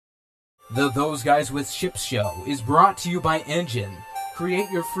The Those Guys with Ships show is brought to you by Engine. Create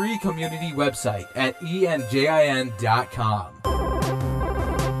your free community website at enjin.com.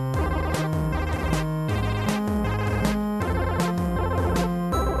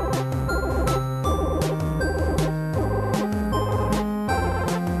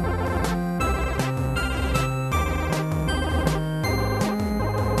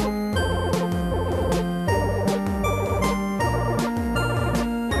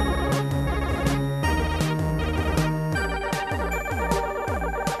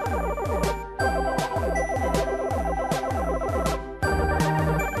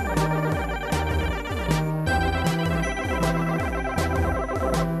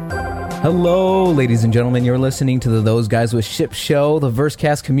 Hello, ladies and gentlemen. You're listening to the Those Guys with Ships show, the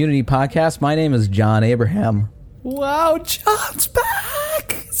Versecast community podcast. My name is John Abraham. Wow, John's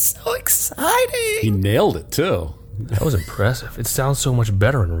back! So exciting! He nailed it, too. That was impressive. It sounds so much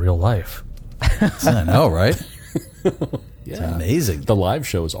better in real life. I know, right? Yeah. It's amazing. The live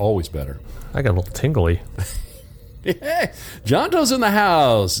show is always better. I got a little tingly. Hey, Jonto's in the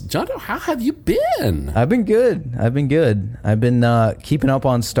house. Jonto, how have you been? I've been good. I've been keeping up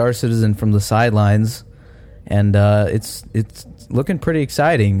on Star Citizen from the sidelines, and it's looking pretty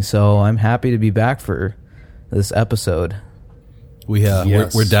exciting. So I'm happy to be back for this episode.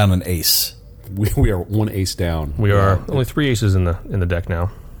 Yes. We're down an ace. We are one ace down. We are only 3 aces in the deck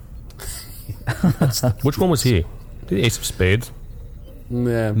now. Which one was he? The ace of spades?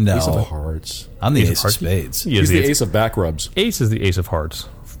 Nah, No. Ace of hearts. I'm the Ace of ace of hearts? spades. He He's is the ace of back rubs. Ace is the ace of hearts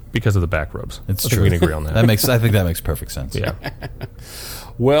because of the back rubs. It's I true. think we can agree on that. I think that makes perfect sense. Yeah.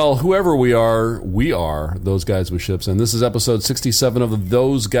 Well, whoever we are Those Guys with Ships, and this is episode 67 of the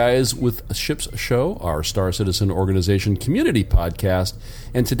Those Guys with Ships show, our Star Citizen Organization community podcast.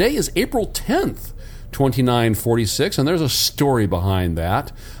 And today is April 10th, 2946, and there's a story behind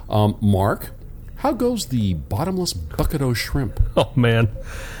that. Mark, how goes the bottomless bucket o' shrimp? Oh, man.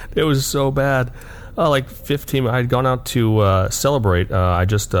 It was so bad. Like 15, I had gone out to celebrate. I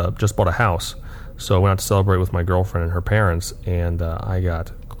just bought a house. So I went out to celebrate with my girlfriend and her parents, and I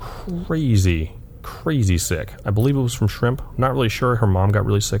got crazy sick. I believe it was from shrimp. I'm not really sure. Her mom got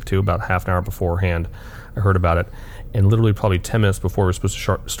really sick, too, about half an hour beforehand. I heard about it. And literally probably 10 minutes before we were supposed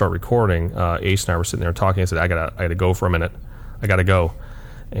to start recording, Ace and I were sitting there talking. I said, I gotta go for a minute. I gotta go.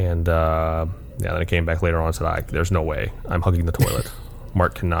 And then I came back later on and said, there's no way. I'm hugging the toilet.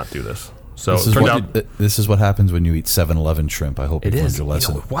 Mark cannot do this. So This it is, turned out this is what happens when you eat 7-Eleven shrimp. I hope it you've learned is. your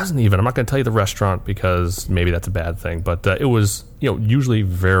lesson. It wasn't even. I'm not going to tell you the restaurant because maybe that's a bad thing. But it was, usually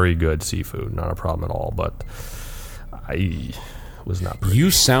very good seafood, not a problem at all. But I was not pretty. You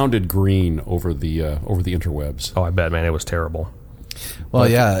sounded green over the interwebs. Oh, I bet, man, it was terrible. Well,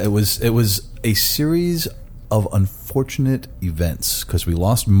 yeah, it was a series of unfortunate events because we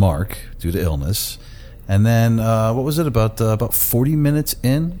lost Mark due to illness, and then what was it about 40 minutes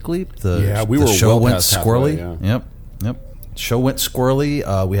in, Gleep? We the were show well went past squirrely. halfway, yeah. Yep. Show went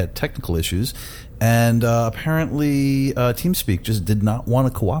squirrely. We had technical issues, and apparently TeamSpeak just did not want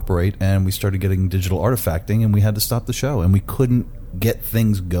to cooperate, and we started getting digital artifacting, and we had to stop the show, and we couldn't get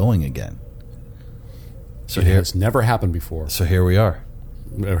things going again. So It has never happened before. So here we are.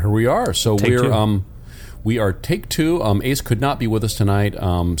 Here we are. So Take two. We are take two. Ace could not be with us tonight,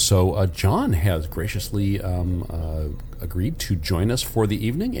 so John has graciously agreed to join us for the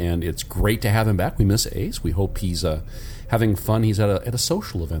evening, and it's great to have him back. We miss Ace. We hope he's having fun. He's at a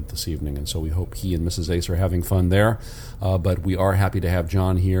social event this evening, and so we hope he and Mrs. Ace are having fun there. But we are happy to have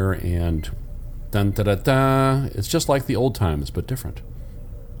John here, and dun-da-da-da, it's just like the old times, but different.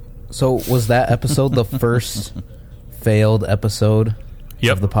 So was that episode the first failed episode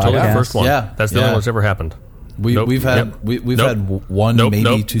Yep, of the totally podcast? the first one. Yeah, That's the only one that's ever happened. We've had Yep. we've Nope. had one, Nope. maybe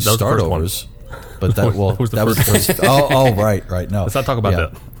Nope. two That was the first one. startovers, but that That was the that was the first first. Oh, right. No, Let's not talk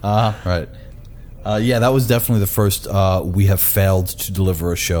about that. Right. Yeah, that was definitely the first. We have failed to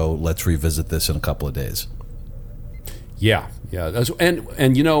deliver a show. Let's revisit this in a couple of days. Yeah. And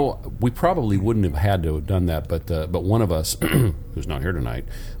we probably wouldn't have had to have done that, but one of us, who's not here tonight,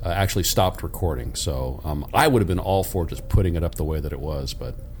 actually stopped recording. So I would have been all for just putting it up the way that it was,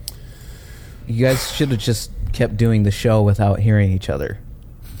 but You guys should have just kept doing the show without hearing each other.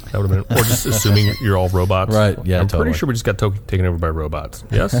 That would have been, or just assuming you're all robots. Right, yeah, I'm totally. pretty sure we just got taken over by robots.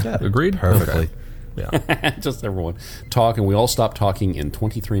 Yes? Agreed? Perfectly. Okay. Yeah. just everyone talk, and we all stop talking in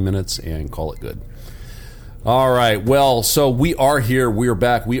 23 minutes and call it good. All right. Well, so we are here. We are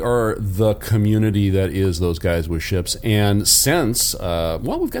back. We are the community that is Those Guys with Ships. And since,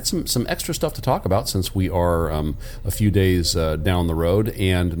 we've got some extra stuff to talk about since we are a few days down the road,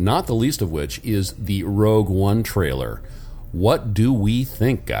 and not the least of which is the Rogue One trailer. What do we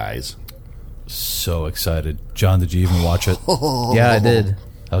think, guys? So excited. John, did you even watch it? Yeah, I did.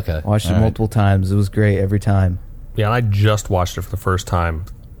 Okay. Watched it All right. multiple times. It was great every time. Yeah, and I just watched it for the first time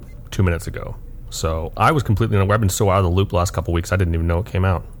 2 minutes ago. So I was completely unaware. I've been so out of the loop the last couple of weeks, I didn't even know it came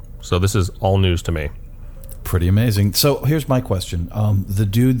out. So this is all news to me. Pretty amazing. So here's my question. The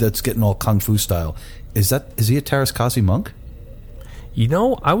dude that's getting all Kung Fu style, is he a Terraskazi monk? You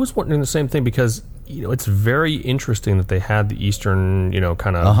know, I was wondering the same thing because, you know, it's very interesting that they had the Eastern, you know,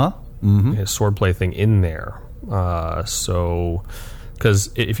 kind of swordplay thing in there. So,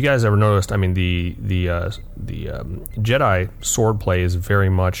 because if you guys ever noticed, I mean, the Jedi swordplay is very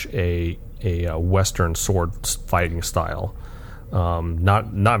much a Western sword fighting style.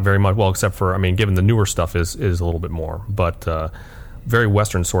 Not very much, well, except for, I mean, given the newer stuff is a little bit more, but very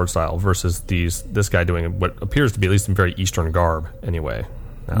Western sword style versus this guy doing what appears to be at least in very Eastern garb anyway.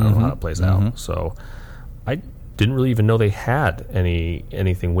 I don't know how it plays out. So I didn't really even know they had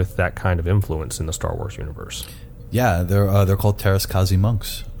anything with that kind of influence in the Star Wars universe. Yeah, they're called Terraskazi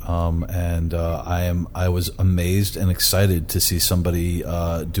monks. And I was amazed and excited to see somebody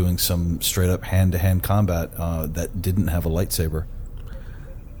doing some straight up hand-to-hand combat that didn't have a lightsaber.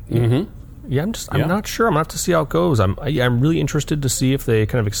 Mm-hmm. Yeah, I'm not sure. I'm going to have to see how it goes. I'm really interested to see if they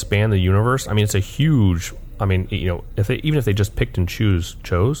kind of expand the universe. I mean, it's a huge. I mean, you know, if they just picked and chose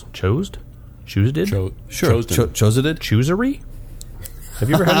it? Sure, Chosedid? Choosery? Have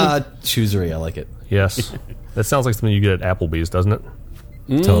you ever heard of Choosery, I like it. Yes. That sounds like something you get at Applebee's, doesn't it?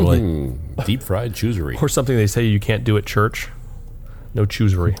 Totally. Deep fried choosery. Or something they say you can't do at church. No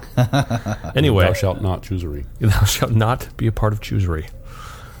choosery. Anyway. Thou shalt not choosery. Thou shalt not be a part of choosery.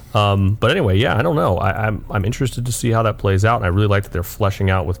 But anyway, yeah, I don't know. I'm interested to see how that plays out. And I really like that they're fleshing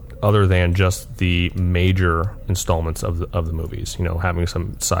out with other than just the major installments of the movies. You know, having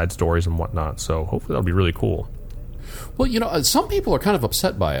some side stories and whatnot. So hopefully that'll be really cool. Well, you know, some people are kind of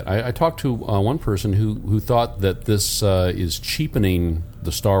upset by it. I talked to one person who thought that this is cheapening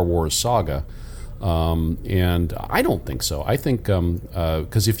the Star Wars saga, and I don't think so. I think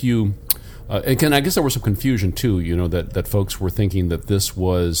because if you and I guess there was some confusion too. You know that folks were thinking that this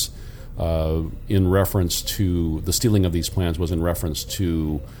was in reference to the stealing of these plans was in reference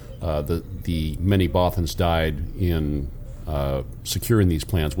to the many Bothans died in securing these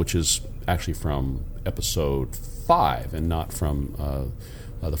plans, which is actually from Episode 5 and not from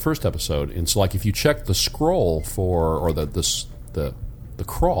the first episode. And so, like, if you check the scroll or the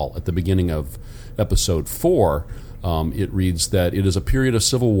crawl at the beginning of Episode 4, it reads that it is a period of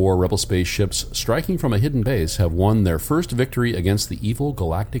civil war. Rebel spaceships striking from a hidden base have won their first victory against the evil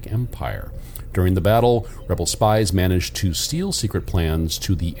Galactic Empire. During the battle, Rebel spies managed to steal secret plans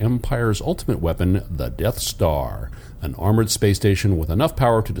to the Empire's ultimate weapon, the Death Star, an armored space station with enough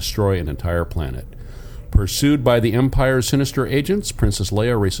power to destroy an entire planet. Pursued by the Empire's sinister agents, Princess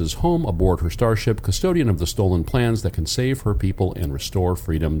Leia races home aboard her starship, custodian of the stolen plans that can save her people and restore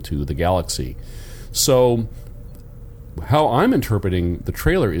freedom to the galaxy. So, how I'm interpreting the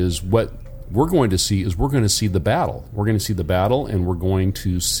trailer is what we're going to see the battle. We're going to see the battle, and we're going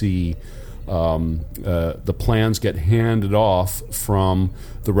to see the plans get handed off from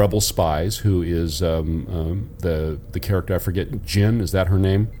the rebel spies, who is the character, I forget, Jyn, is that her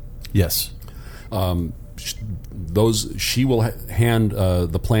name? Yes. She will hand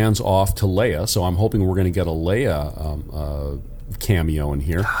the plans off to Leia, so I'm hoping we're going to get a Leia cameo in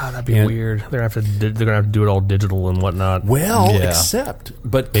here. That'd be weird. They're gonna have to do it all digital and whatnot. Well, yeah. Except,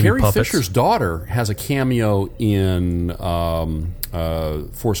 but Maybe Carrie puppets. Fisher's daughter has a cameo in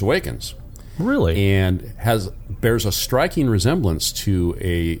Force Awakens. Really? And bears a striking resemblance to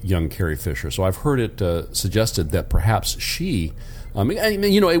a young Carrie Fisher. So I've heard it suggested that perhaps she, I mean,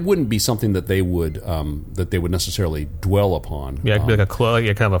 you know, it wouldn't be something that they would necessarily dwell upon. Yeah, it could be like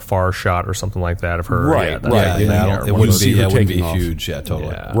a kind of a far shot or something like that of her. Right, Yeah, that- right. Yeah, Or it one wouldn't of be, the- it wouldn't be taking off. huge. Yeah,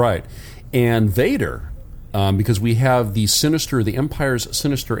 totally. Yeah. Right. And Vader, because we have the Empire's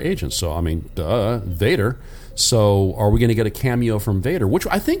sinister agents. So, I mean, Vader. So, are we going to get a cameo from Vader? Which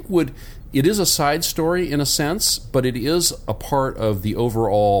I think it is a side story in a sense, but it is a part of the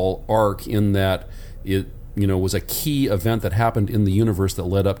overall arc in that it, you know, was a key event that happened in the universe that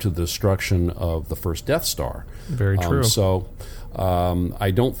led up to the destruction of the first Death Star. Very true.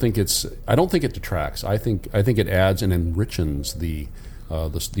 I don't think it detracts. I think it adds and enriches the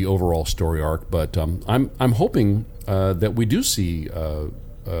overall story arc. But I'm hoping that we do see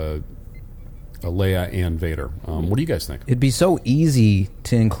Leia and Vader. What do you guys think? It'd be so easy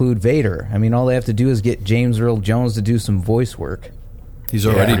to include Vader. I mean, all they have to do is get James Earl Jones to do some voice work. He's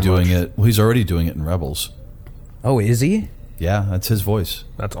already pretty doing much. it. Well, he's already doing it in Rebels. Oh, is he? Yeah, that's his voice.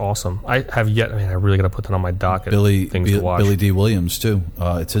 That's awesome. I really got to put that on my docket. Things to watch. Billy D. Williams too.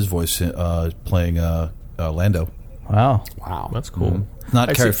 It's his voice playing Lando. Wow. That's cool.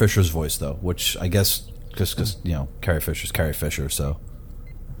 Not Carrie Fisher's voice though, which I guess because Carrie Fisher's Carrie Fisher. So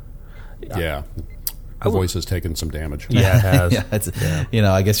Yeah. The voice has taken some damage. Yeah, it has.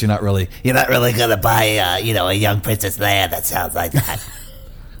 I guess you're not really gonna buy a young Princess Leia that sounds like that.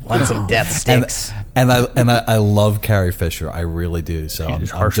 Want some death sticks. And I love Carrie Fisher. I really do. So You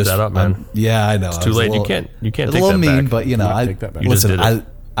just harshed that up, man. I know. It's too late. You can't It's take a little that mean, back. but take that back. You just listen. did it.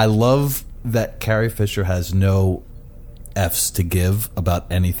 I love that Carrie Fisher has no F's to give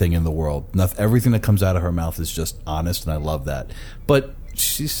about anything in the world. Everything that comes out of her mouth is just honest, and I love that. But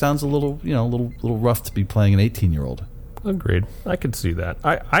she sounds a little rough to be playing an 18-year-old. Agreed. I could see that.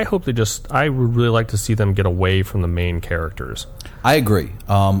 I hope I would really like to see them get away from the main characters. I agree.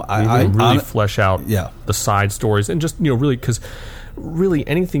 I really flesh out Yeah. the side stories and just, really, because really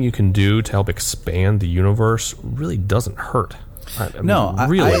anything you can do to help expand the universe really doesn't hurt. No,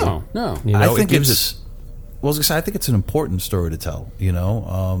 really. No. I think it gives it's. Well, I was gonna say, I think it's an important story to tell,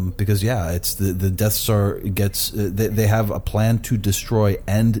 because it's the Death Star gets. They have a plan to destroy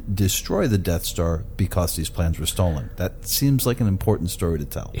the Death Star because these plans were stolen. That seems like an important story to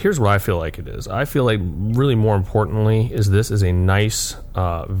tell. Here's what I feel like it is. I feel like really more importantly is this is a nice,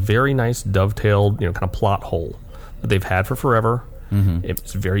 very nice dovetailed, kind of plot hole that they've had for forever. Mm-hmm.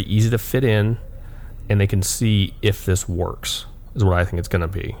 It's very easy to fit in, and they can see if this works. Is what I think it's going to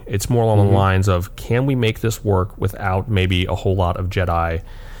be. It's more along the lines of, can we make this work without maybe a whole lot of Jedi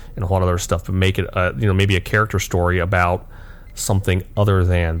and a whole lot of other stuff, but make it, maybe a character story about something other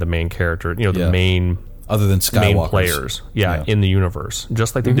than the main character, the main other than Skywalkers. main players, in the universe,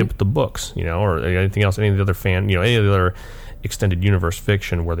 just like they did with the books, or anything else, any of the other any of the other extended universe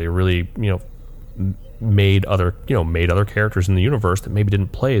fiction where they really, made other characters in the universe that maybe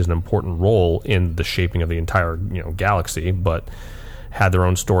didn't play as an important role in the shaping of the entire galaxy, but had their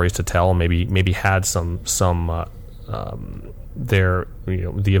own stories to tell. Maybe had some their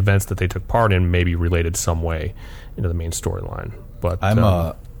the events that they took part in maybe related some way into the main storyline. But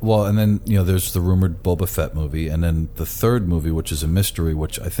and then there's the rumored Boba Fett movie, and then the third movie, which is a mystery,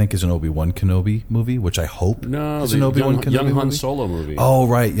 which I think is an Obi-Wan Kenobi movie, which I hope is an Obi-Wan Kenobi Young Han movie. Solo movie. Oh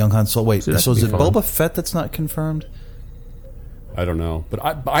right, Young Han Solo. Wait, so is it fun. Boba Fett that's not confirmed? I don't know, but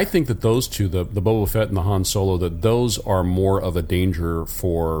I think that those two, the Boba Fett and the Han Solo, that those are more of a danger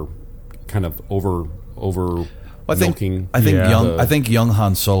for kind of over. I think young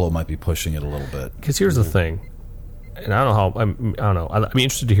Han Solo might be pushing it a little bit. Because here's the thing, and I don't know how. I don't know. I'd be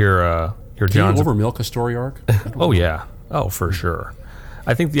interested to hear Can John's. you over milk a story arc? Oh yeah. Oh, for sure.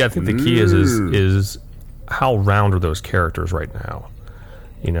 I think the key is how round are those characters right now?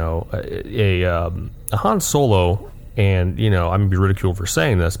 A Han Solo, and I'm gonna be ridiculed for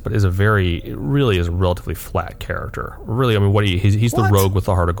saying this, but it really is a relatively flat character. Really, he's the rogue with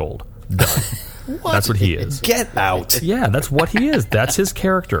the heart of gold. Done. That's what he is. Get out. Yeah, that's what he is. That's his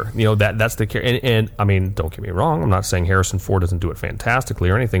character. That's the character. And I mean, don't get me wrong. I'm not saying Harrison Ford doesn't do it fantastically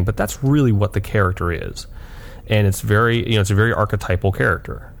or anything, but that's really what the character is. And it's it's a very archetypal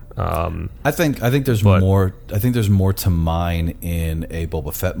character. I think there's more. I think there's more to mine in a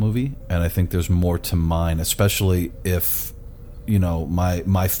Boba Fett movie, and I think there's more to mine, especially if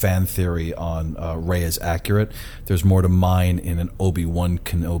my fan theory on Rey is accurate. There's more to mine in an Obi-Wan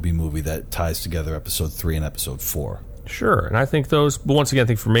Kenobi movie that ties together Episode 3 and Episode 4. Sure, and I think those. But once again, I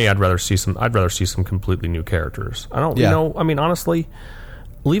think for me, I'd rather see some completely new characters. I don't. I mean, honestly,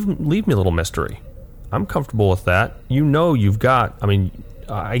 leave me a little mystery. I'm comfortable with that. You've got. I mean,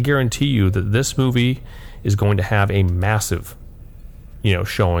 I guarantee you that this movie is going to have a massive,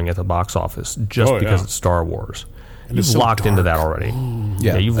 showing at the box office just because it's Star Wars. You've locked into that already.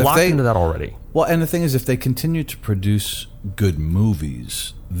 Yeah, you've locked into that already. Well, and the thing is, if they continue to produce good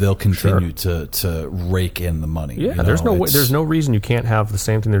movies, they'll continue to rake in the money. Yeah, there's no reason you can't have the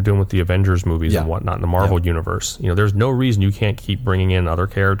same thing they're doing with the Avengers movies and whatnot in the Marvel universe. There's no reason you can't keep bringing in other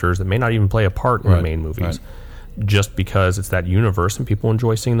characters that may not even play a part in the main movies, just because it's that universe and people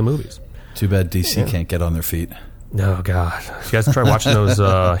enjoy seeing the movies. Too bad DC can't get on their feet. Oh, God. You guys try watching those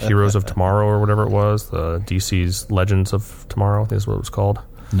Heroes of Tomorrow or whatever it was? The DC's Legends of Tomorrow, I think is what it was called.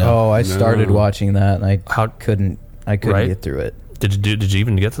 No, I started watching that, and I couldn't get through it. Did you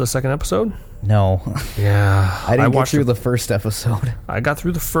even get to the second episode? No. Yeah. I didn't get through the first episode. I got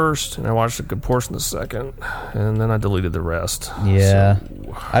through the first, and I watched a good portion of the second, and then I deleted the rest. Yeah.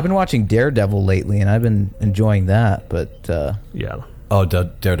 So. I've been watching Daredevil lately, and I've been enjoying that, but... yeah. Oh,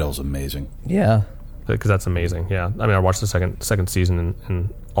 Daredevil's amazing. Yeah. Because that's amazing, yeah. I mean, I watched the second season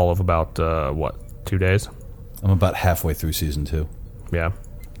in all of about, 2 days? I'm about halfway through season 2. Yeah.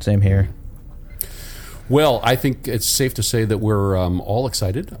 Same here. Well, I think it's safe to say that we're all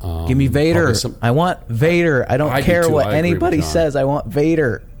excited. Give me Vader. Probably I want Vader. I don't I do care too. what I agree with anybody John. says. I want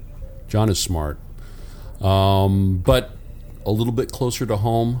Vader. John is smart. But a little bit closer to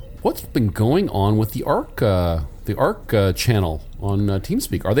home, what's been going on with the Arc channel on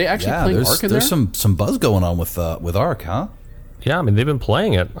TeamSpeak? Are they actually playing Arc in there? there's some buzz going on with Arc, huh? Yeah, I mean, they've been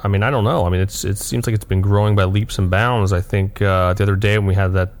playing it. I mean, I don't know. I mean, it seems like it's been growing by leaps and bounds. I think the other day when we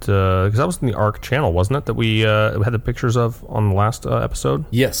had that, because that was in the Arc channel, wasn't it, that we had the pictures of on the last episode?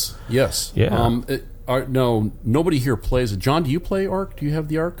 Yes. Yeah. No, nobody here plays it. John, do you play Arc? Do you have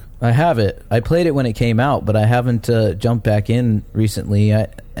the Arc? I have it. I played it when it came out, but I haven't jumped back in recently.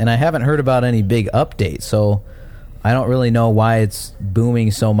 And I haven't heard about any big updates, so I don't really know why it's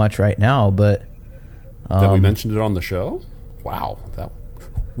booming so much right now. But That we mentioned it on the show? Wow,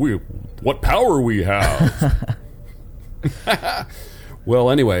 what power we have! Well,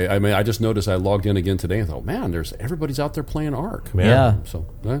 anyway, I mean, I just noticed I logged in again today and thought, man, everybody's out there playing Arc. Yeah.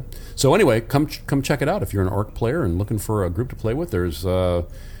 So anyway, come check it out if you're an Arc player and looking for a group to play with. There's there's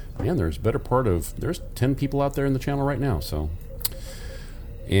 10 people out there in the channel right now. So,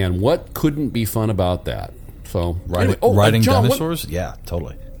 and what couldn't be fun about that? So Riding John, dinosaurs? Yeah,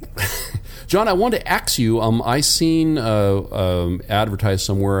 totally. John, I wanted to ask you. I seen advertised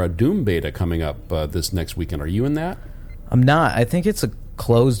somewhere a Doom beta coming up this next weekend. Are you in that? I'm not. I think it's a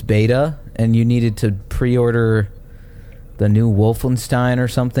closed beta, and you needed to pre-order the new Wolfenstein or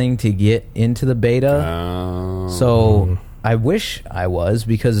something to get into the beta. So I wish I was,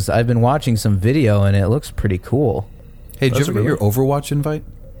 because I've been watching some video, and it looks pretty cool. Hey, did you ever get your Overwatch invite?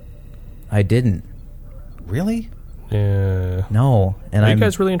 I didn't. Really? Yeah. No. And Are you I'm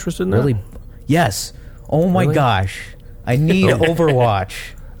guys really interested in that? really. Yes. Oh my Really? gosh. I need Overwatch.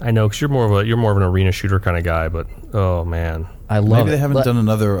 I know, because you're more of an arena shooter kind of guy, but oh man, I love Maybe it. they haven't done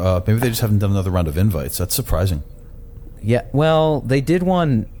another. Maybe they just haven't done another round of invites. That's surprising. Yeah, well, they did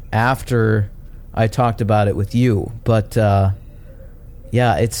one after I talked about it with you, but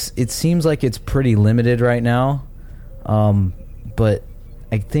yeah, it seems like it's pretty limited right now. But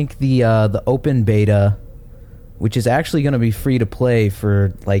I think the open beta, which is actually going to be free to play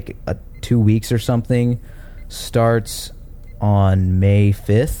for like 2 weeks or something, starts on May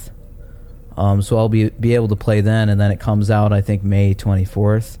 5th. So I'll be able to play then, and then it comes out I think May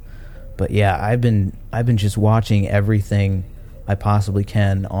 24th. But yeah, I've been just watching everything I possibly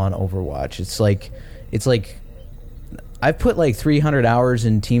can on Overwatch. It's like I've put like 300 hours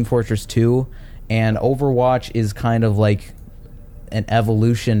in Team Fortress 2, and Overwatch is kind of like an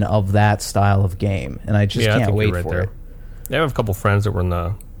evolution of that style of game, and I just can't wait for it. Yeah, I have a couple friends that were in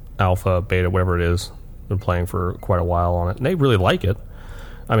the alpha, beta, whatever it is. Been playing for quite a while on it, and they really like it.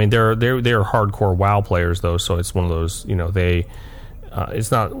 I mean, they're hardcore WoW players though, so it's one of those, they.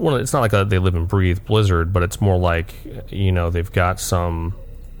 It's not like they live and breathe Blizzard, but it's more like they've got some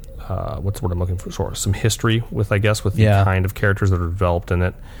what's the word I'm looking for? Sort of some history with the kind of characters that are developed in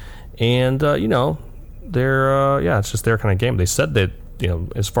it, and they're it's just their kind of game. They said that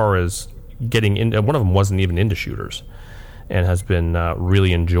as far as getting in, one of them wasn't even into shooters, and has been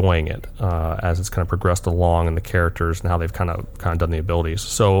really enjoying it as it's kind of progressed along, and the characters and how they've kind of done the abilities.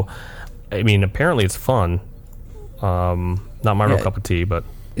 So, I mean, apparently it's fun. Not my real cup of tea, but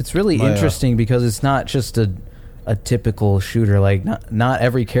it's really interesting because it's not just a typical shooter. Like not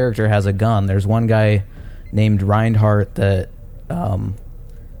every character has a gun. There's one guy named Reinhardt that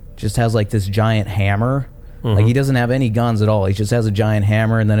just has like this giant hammer. Mm-hmm. Like he doesn't have any guns at all. He just has a giant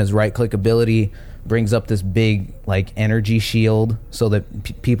hammer, and then his right click ability brings up this big like energy shield so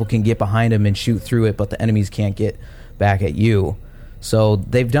that people can get behind him and shoot through it, but the enemies can't get back at you. So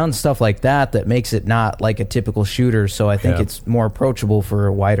they've done stuff like that makes it not like a typical shooter, so I think it's more approachable for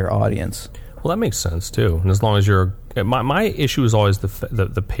a wider audience. Well, that makes sense too. And as long as you're, my issue is always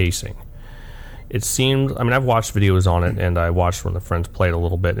the pacing. It seems, I mean, I've watched videos on it, and I watched when the friends played a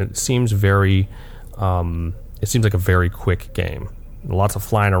little bit. And it seems very, it seems like a very quick game. Lots of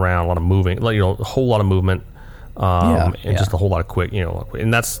flying around, a lot of moving, a whole lot of movement, just a whole lot of quick,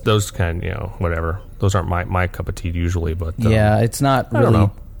 and that's those kind, whatever. Those aren't my cup of tea usually, but it's not really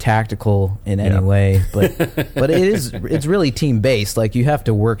tactical in any way, but it's really team based. Like you have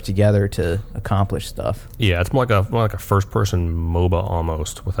to work together to accomplish stuff. Yeah, it's more like a first person MOBA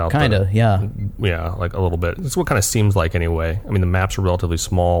almost, without like a little bit. It's what kind of seems like anyway. I mean, the maps are relatively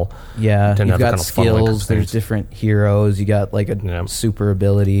small. Yeah, you've got skills. There's different heroes. You got like a super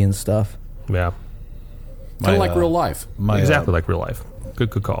ability and stuff. Yeah, kind of like real life. Exactly like real life. Good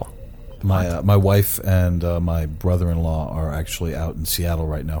call. My wife and my brother-in-law are actually out in Seattle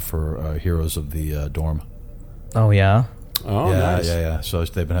right now for Heroes of the Dorm. Oh, yeah? Oh, yeah, nice. yeah. So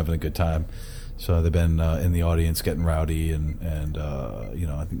they've been having a good time. So they've been in the audience getting rowdy, and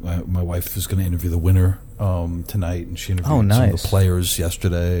I think my wife is going to interview the winner tonight, and she interviewed some of nice. the players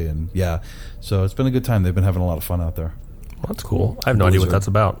yesterday, and so it's been a good time. They've been having a lot of fun out there. Well, that's cool. I have no idea what that's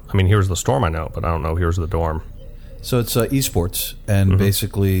about. I mean, Here's the Storm I know, but I don't know Here's the Dorm. So it's esports, and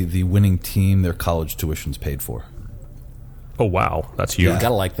basically the winning team, their college tuition's paid for. Oh, wow. That's huge. Yeah.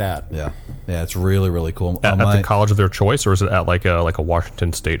 Gotta like that. Yeah, it's really, really cool. At the college of their choice, or is it at like a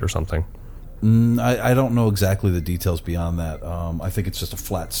Washington State or something? I don't know exactly the details beyond that. I think it's just a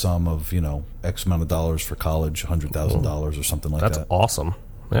flat sum of X amount of dollars for college, $100,000 or something like that. That's awesome.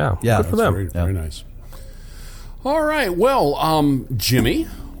 Yeah, Yeah, good for them. Very, very nice. All right. Well, Jimmy.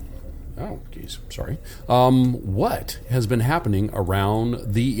 Oh, geez. Sorry. What has been happening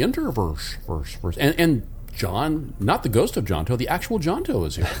around the Interverse? And John, not the ghost of Jonto, the actual Jonto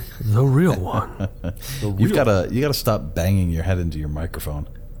is here. The real one. You gotta stop banging your head into your microphone.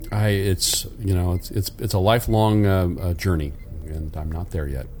 It's a lifelong journey, and I'm not there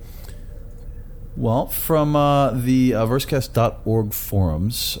yet. Well, from the Versecast.org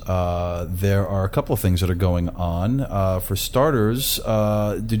forums, there are a couple of things that are going on. For starters,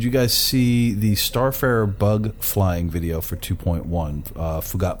 did you guys see the Starfarer bug flying video for 2.1?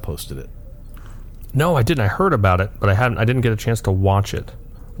 Fugat posted it. No, I didn't. I heard about it, but I didn't get a chance to watch it.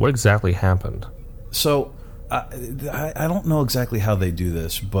 What exactly happened? So I don't know exactly how they do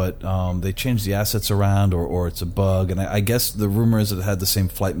this, but they change the assets around, or it's a bug. And I guess the rumor is that it had the same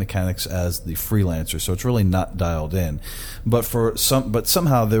flight mechanics as the Freelancer, so it's really not dialed in. But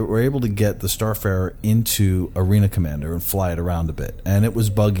somehow they were able to get the Starfarer into Arena Commander and fly it around a bit. And it was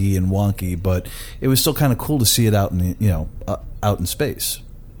buggy and wonky, but it was still kind of cool to see it out in out in space.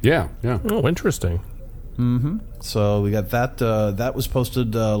 Yeah. Oh, interesting. So we got that. That was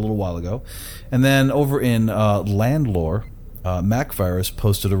posted a little while ago. And then over in Landlore, MacVirus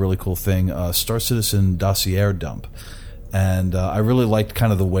posted a really cool thing, Star Citizen dossier dump. And I really liked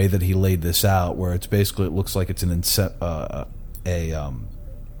kind of the way that he laid this out, where it looks like it's a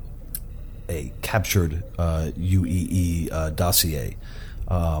captured UEE dossier.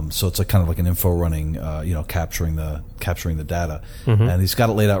 So it's kind of like an info running, capturing the data, and he's got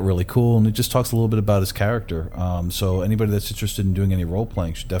it laid out really cool, and he just talks a little bit about his character. So anybody that's interested in doing any role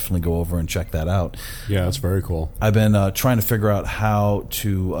playing should definitely go over and check that out. Yeah, that's very cool. I've been trying to figure out how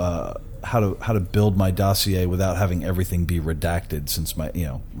to build my dossier without having everything be redacted, since my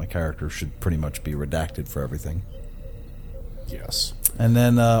character should pretty much be redacted for everything. Yes. And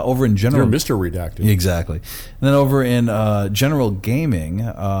then over in general, You're Mr. Redacted. Exactly. And then over in general gaming,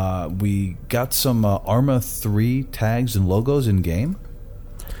 we got some Arma 3 tags and logos in game.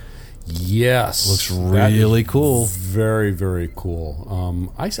 Yes. Looks really cool. Very, very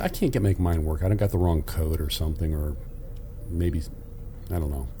cool. I can't make mine work. I got the wrong code or something, or maybe, I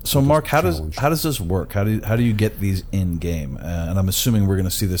don't know. So, Mark, how does this work? How do you get these in game? And I'm assuming we're going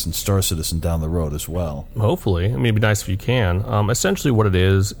to see this in Star Citizen down the road as well. Hopefully. I mean, it'd be nice if you can. Essentially what it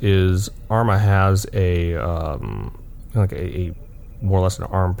is Arma has a more or less an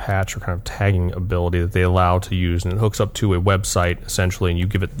ARM patch or kind of tagging ability that they allow to use, and it hooks up to a website essentially, and you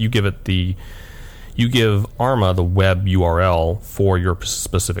give Arma the web URL for your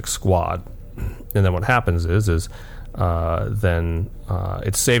specific squad. And then what happens is then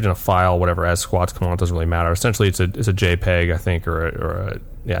it's saved in a file, whatever, as squads come on. It doesn't really matter. Essentially, it's a JPEG, I think,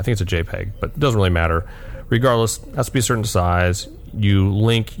 I think it's a JPEG, but it doesn't really matter. Regardless, it has to be a certain size. You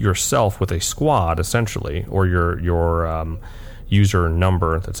link yourself with a squad, essentially, or your user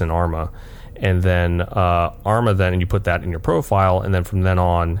number that's in Arma, and then Arma and you put that in your profile, and then from then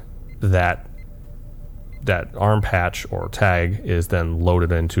on, that ARM patch or tag is then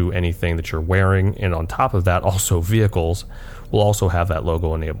loaded into anything that you're wearing, and on top of that, also vehicles will also have that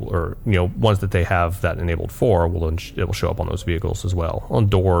logo enabled, or ones that they have that enabled for it will show up on those vehicles as well, on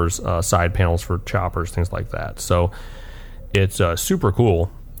doors, side panels for choppers, things like that. So it's super cool,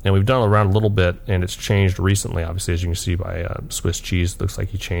 and we've done it around a little bit, and it's changed recently. Obviously, as you can see by Swiss Cheese, looks like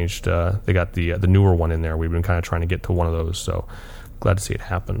he changed. They got the newer one in there. We've been kind of trying to get to one of those, so glad to see it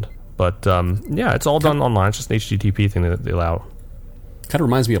happened. But it's all done online. It's just an HTTP thing that they allow. Kind of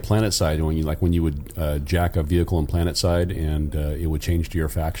reminds me of PlanetSide when you would jack a vehicle in PlanetSide and it would change to your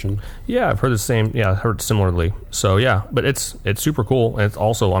faction. Yeah, I've heard the same. Yeah, I've heard similarly. So yeah, but it's super cool, and it's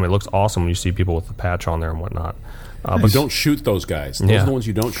also, it looks awesome when you see people with the patch on there and whatnot. But don't shoot those guys. Those are the ones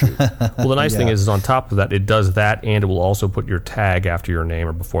you don't shoot. Well, the nice thing is on top of that, it does that, and it will also put your tag after your name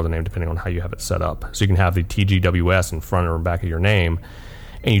or before the name, depending on how you have it set up. So you can have the TGWS in front or back of your name,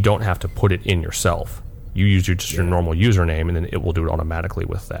 and you don't have to put it in yourself. You use your normal username, and then it will do it automatically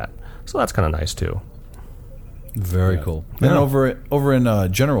with that. So that's kind of nice too. Very cool. And over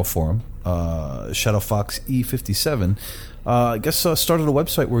in General Forum, Shadow Fox E57, I guess started a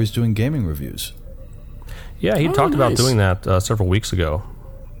website where he's doing gaming reviews. Yeah, he talked about doing that several weeks ago.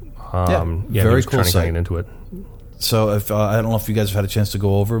 Very he was cool trying to get into it. So if I don't know if you guys have had a chance to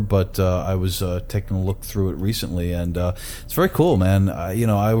go over, but I was taking a look through it recently, and it's very cool, man.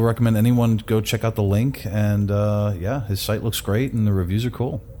 I would recommend anyone go check out the link, and his site looks great, and the reviews are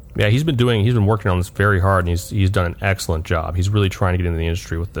cool. Yeah, he's been working on this very hard, and he's done an excellent job. He's really trying to get into the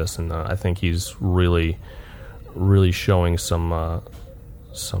industry with this, and I think he's really, really showing some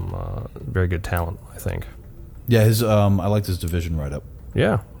very good talent, I think. Yeah, I liked his Division write-up.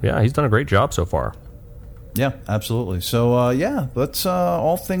 Yeah, he's done a great job so far. Yeah, absolutely. So, that's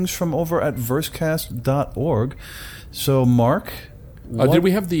all things from over at versecast.org. So, Mark? Did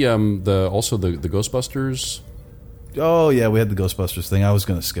we have the Ghostbusters? Oh, yeah, we had the Ghostbusters thing. I was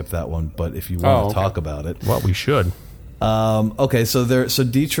going to skip that one, but if you want to talk about it. Well, we should. Okay, so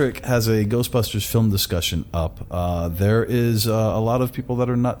Dietrich has a Ghostbusters film discussion up. There is a lot of people that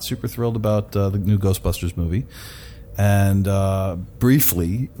are not super thrilled about the new Ghostbusters movie. And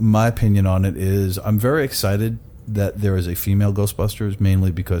briefly, my opinion on it is I'm very excited that there is a female Ghostbusters,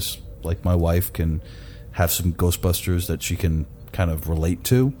 mainly because, like, my wife can have some Ghostbusters that she can kind of relate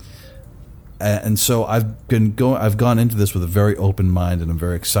to. And so I've gone into this with a very open mind, and I'm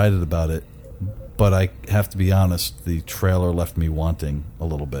very excited about it. But I have to be honest, the trailer left me wanting a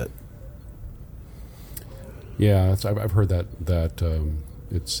little bit. Yeah, I've heard that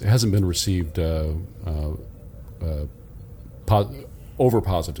it hasn't been received over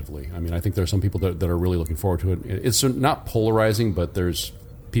positively. I mean, I think there are some people that are really looking forward to it. It's not polarizing, but there's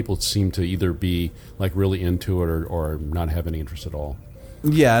people seem to either be like really into it or not have any interest at all.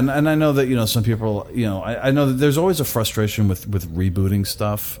 Yeah, and I know that some people I know that there's always a frustration with rebooting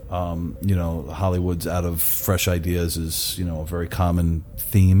stuff. Hollywood's out of fresh ideas is a very common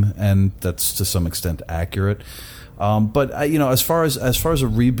theme, and that's to some extent accurate. But as far as a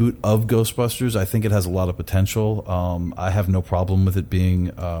reboot of Ghostbusters, I think it has a lot of potential. I have no problem with it being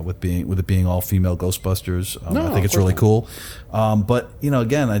all female Ghostbusters. I think it's really cool. But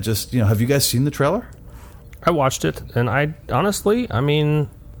again, I just have you guys seen the trailer? I watched it, and I honestly, I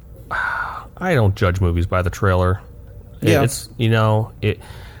don't judge movies by the trailer. Yeah.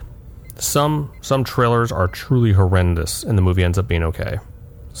 Some trailers are truly horrendous, and the movie ends up being okay.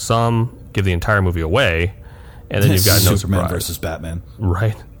 Some give the entire movie away, and then you've got no Superman surprise. versus Batman,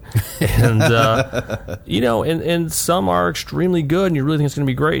 right? And and some are extremely good, and you really think it's going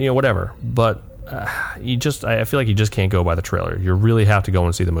to be great, whatever. But I feel like you just can't go by the trailer. You really have to go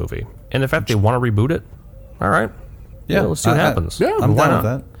and see the movie. And in fact, they want to reboot it. All right, let's see what happens. I'm why down not? with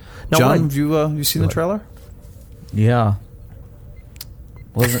that. Now, John, have you seen the trailer? Yeah,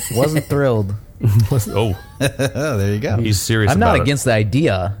 wasn't thrilled. There you go. He's serious. I'm about not against the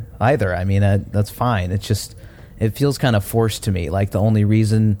idea either. I mean, that's fine. It's just it feels kind of forced to me. Like the only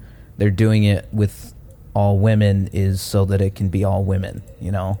reason they're doing it with all women is so that it can be all women.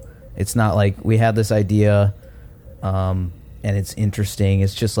 It's not like we had this idea. And it's interesting.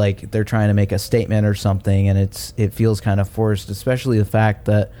 It's just like they're trying to make a statement or something, and it feels kind of forced, especially the fact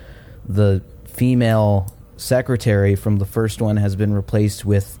that the female secretary from the first one has been replaced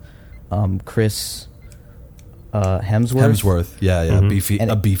with Chris Hemsworth. Yeah, Mm-hmm.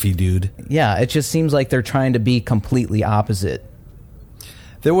 a beefy dude. Yeah, it just seems like they're trying to be completely opposite.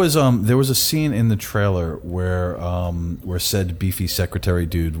 There was a scene in the trailer where said beefy secretary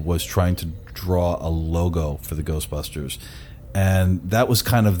dude was trying to draw a logo for the Ghostbusters. And that was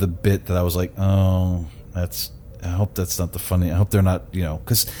kind of the bit that I was like, I hope that's not the funny. I hope they're not,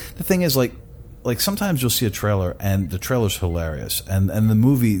 because the thing is, like sometimes you'll see a trailer and the trailer's hilarious, and the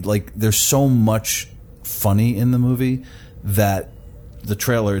movie, like, there's so much funny in the movie that the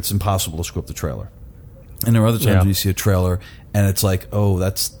trailer, it's impossible to screw up the trailer. And there are other times when you see a trailer and it's like, oh,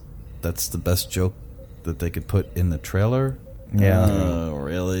 that's the best joke that they could put in the trailer. Yeah,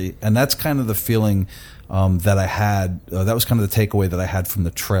 really. And that's kind of the feeling that I had. That was kind of the takeaway that I had from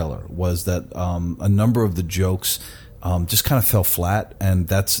the trailer, was that a number of the jokes just kind of fell flat, and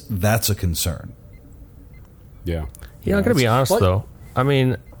that's a concern. Yeah. Yeah, I'm going to be honest, though. I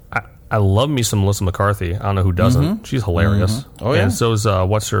mean, I love me some Melissa McCarthy. I don't know who doesn't. Mm-hmm. She's hilarious. Mm-hmm. Oh, yeah. And so's,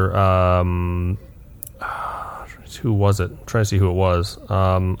 what's her... who was it? I'm trying to see who it was.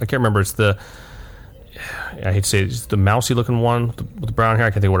 I can't remember. It's the... I hate to say it, it's the mousy looking one with the brown hair.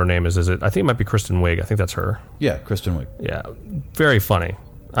 I can't think what her name is. I think it might be Kristen Wiig. I think that's her. Yeah, Kristen Wiig. Yeah, very funny.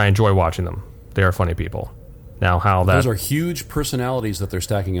 I enjoy watching them. They are funny people. Now, how that Those are huge personalities that they're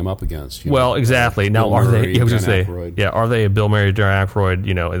stacking him up against. you well, know. exactly. Now, Bill are they? Murray, I was going to Dan say, Aykroyd. yeah, are they a Bill Murray, Dan Aykroyd?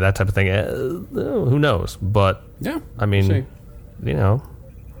 You know, that type of thing. Who knows? But Yeah, I mean, we'll see. you know,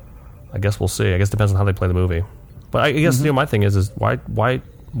 I guess we'll see. I guess it depends on how they play the movie. But I guess my thing is why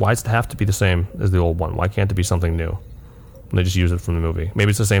does it have to be the same as the old one? Why can't it be something new? And they just use it from the movie. Maybe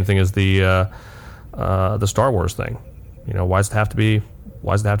it's the same thing as the Star Wars thing. You know, why does it have to be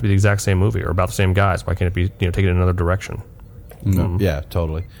the exact same movie or about the same guys? Why can't it be taken in another direction? Yeah,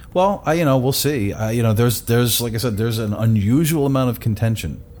 totally. Well, we'll see. There's like I said, there's an unusual amount of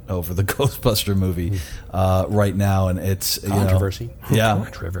contention over the Ghostbuster movie right now, and it's Controversy.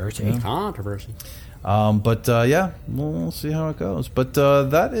 Controversy. But we'll see how it goes. But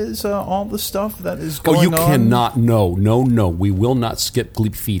that is all the stuff that is going on. Oh, you cannot. No. We will not skip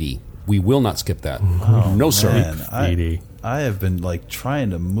Gleep Feedy. We will not skip that. No, sir. Man, I have been trying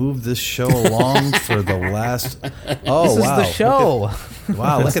to move this show along for the last. Oh, This is wow! the show.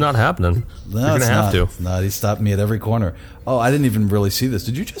 Wow, It's not happening. No, You're going it's to have not. to. No, he stopped me at every corner. Oh, I didn't even really see this.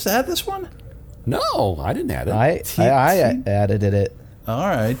 Did you just add this one? No, I didn't add it. I added it. All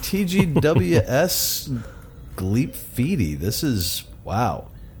right, TGWS Gleep Feedy. This is wow.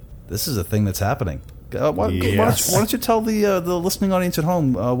 This is a thing that's happening. Why don't you tell the listening audience at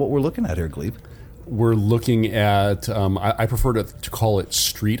home what we're looking at here, Gleep? We're looking at. I prefer to call it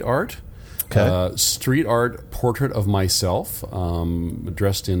street art. Okay. Street art portrait of myself,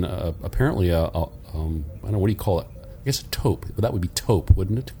 dressed in apparently I don't know, what do you call it? I guess a taupe. That would be taupe,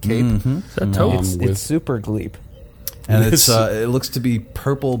 wouldn't it? Cape. Is that taupe? It's super Gleep. And it looks to be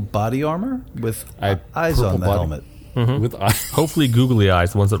purple body armor with eyes purple on the body. helmet. With eyes. Hopefully googly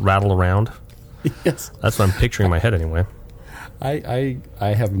eyes, the ones that rattle around. Yes. That's what I'm picturing in my head anyway. I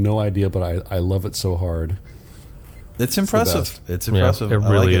have no idea, but I love it so hard. It's impressive. best. It's impressive. it I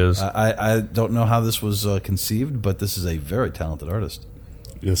really like it. is. I don't know how this was conceived, but this is a very talented artist.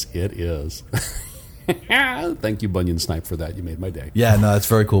 Yes, it is. Thank you, Bunyan Snipe, for that. You made my day. Yeah, no, it's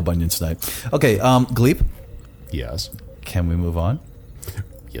very cool, Bunyan Snipe. Okay, Gleep, Yes. can we move on?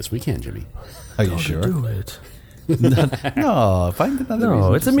 Yes, we can, Jimmy. Are you sure? Do it. No, find another reason.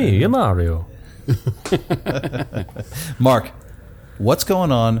 No, it's to me, say. Mario. Mark, what's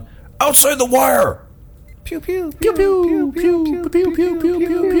going on outside the wire? Pew pew pew pew pew pew pew pew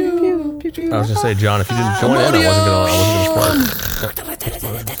pew pew pew. I was gonna say, John, if you didn't join in, I wasn't gonna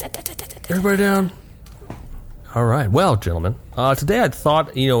start. Everybody down. All right. Well, gentlemen, today I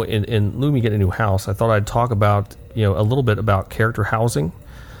thought, in lieu of me getting a new house, I thought I'd talk about, a little bit about character housing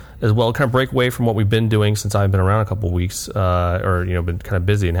as well, kind of break away from what we've been doing since I've been around a couple of weeks, been kind of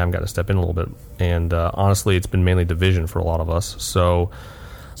busy and haven't gotten to step in a little bit. And honestly, it's been mainly Division for a lot of us. So,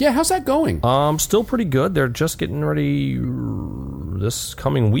 Yeah, how's that going? still pretty good. They're just getting ready this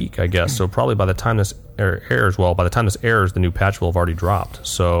coming week, I guess. So probably by the time this airs, the new patch will have already dropped.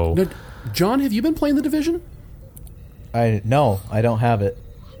 So, Now, John, have you been playing the Division? I don't have it.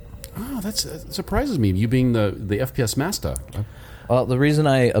 Oh, that surprises me. You being the FPS master. Well, the reason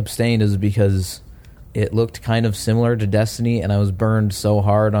I abstained is because it looked kind of similar to Destiny, and I was burned so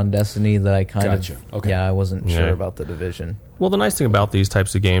hard on Destiny that I Gotcha. Okay. I wasn't sure Yeah. about the Division. well, the nice thing about these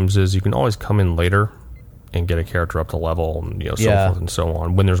types of games is you can always come in later and get a character up to level and so Yeah. forth and so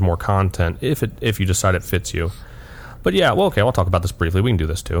on when there's more content if you decide it fits you. But yeah, well, okay, I'll talk about this briefly. We can do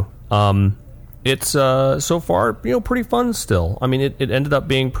this too. It's so far pretty fun still. I mean, it ended up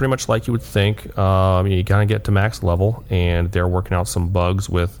being pretty much like you would think. You kind of get to max level, and they're working out some bugs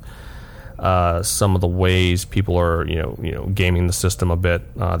with some of the ways people are gaming the system a bit.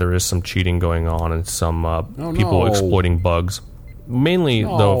 There is some cheating going on and some people no. exploiting bugs. Mainly,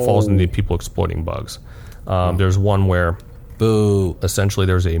 though, it falls into people exploiting bugs. There's one where Boo. essentially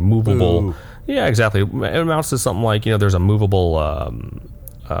there's a movable. Boo. Yeah, exactly. It amounts to something like there's a movable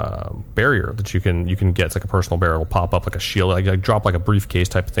barrier that you can get. It's like a personal barrier. It'll pop up like a shield, like drop like a briefcase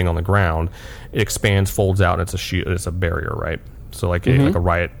type of thing on the ground. It expands, folds out, and it's a shield. It's a barrier, right? So like a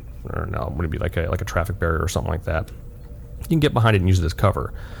riot, or no, would it be like a traffic barrier or something like that? You can get behind it and use it as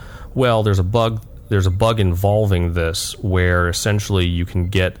cover. Well, there's a bug. There's a bug involving this where essentially you can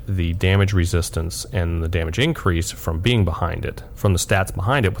get the damage resistance and the damage increase from being behind it, from the stats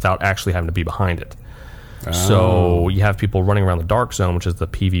behind it, without actually having to be behind it. So you have people running around the dark zone, which is the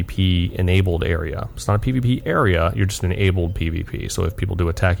PvP enabled area. It's not a PvP area, you're just enabled PvP. So if people do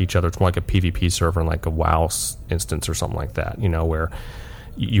attack each other, it's more like a PvP server in like a WoW instance or something like that, where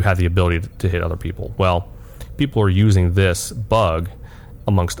you have the ability to hit other people. Well, people are using this bug,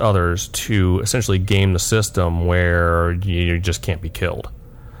 amongst others, to essentially game the system where you just can't be killed.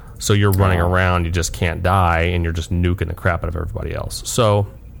 So you're running around, you just can't die, and you're just nuking the crap out of everybody else. So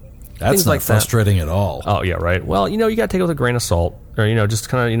That's things not like frustrating at all. Oh, yeah, right. Well, you got to take it with a grain of salt, or, just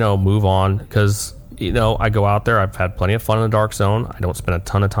kind of, move on, because, I go out there, I've had plenty of fun in the Dark Zone, I don't spend a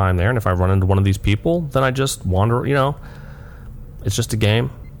ton of time there, and if I run into one of these people, then I just wander, it's just a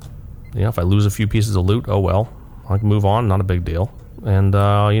game. If I lose a few pieces of loot, oh well, I can move on, not a big deal. And,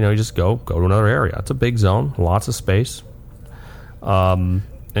 you just go to another area. It's a big zone, lots of space. And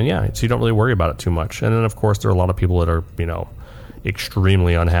yeah, so you don't really worry about it too much. And then, of course, there are a lot of people that are,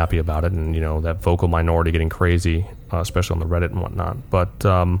 extremely unhappy about it, and, that vocal minority getting crazy, especially on the Reddit and whatnot. But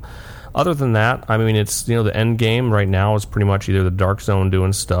other than that, I mean, it's, the end game right now is pretty much either the Dark Zone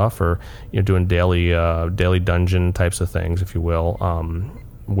doing stuff or, doing daily dungeon types of things, if you will,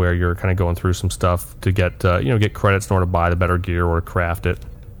 where you're kind of going through some stuff to get get credits in order to buy the better gear or craft it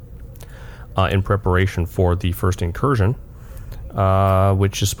in preparation for the first incursion,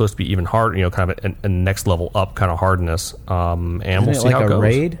 which is supposed to be even harder, kind of a next level up kind of hardness. And Isn't we'll it see like how it a goes.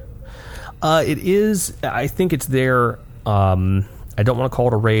 raid? It is. I think it's there. I don't want to call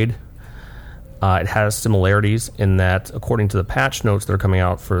it a raid. It has similarities in that, according to the patch notes that are coming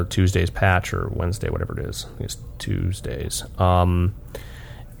out for Tuesday's patch, or Wednesday, whatever it is. I think it's Tuesdays.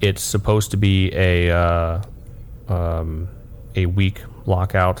 It's supposed to be a week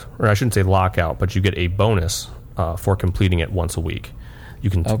lockout, or I shouldn't say lockout, but you get a bonus for completing it once a week. You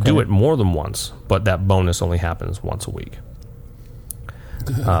can do it more than once, but that bonus only happens once a week.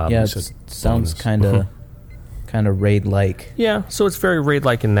 Yeah, it sounds kind of raid-like. Yeah, so it's very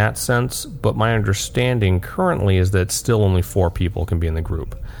raid-like in that sense, but my understanding currently is that still only 4 people can be in the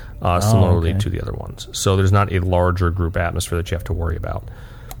group, similarly to the other ones. So there's not a larger group atmosphere that you have to worry about.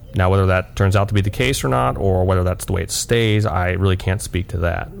 Now, whether that turns out to be the case or not, or whether that's the way it stays, I really can't speak to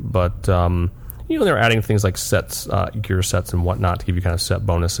that. But, they're adding things like sets, gear sets and whatnot to give you kind of set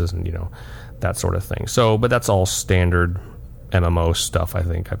bonuses and, that sort of thing. So, but that's all standard MMO stuff, I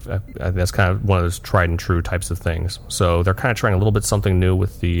think. That's kind of one of those tried and true types of things. So they're kind of trying a little bit something new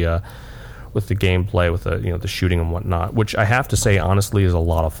with the gameplay, with the shooting and whatnot, which I have to say, honestly, is a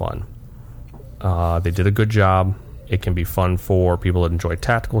lot of fun. They did a good job. It can be fun for people that enjoy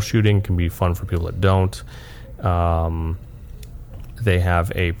tactical shooting. It can be fun for people that don't. They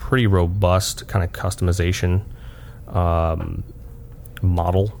have a pretty robust kind of customization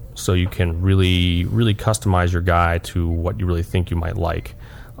model, so you can really, really customize your guy to what you really think you might like,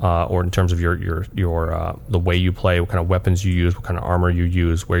 or in terms of your the way you play, what kind of weapons you use, what kind of armor you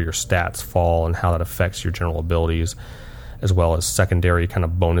use, where your stats fall, and how that affects your general abilities, as well as secondary kind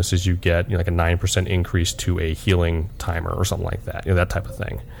of bonuses you get, like a 9% increase to a healing timer or something like that, that type of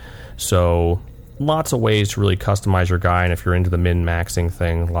thing. So lots of ways to really customize your guy, and if you're into the min-maxing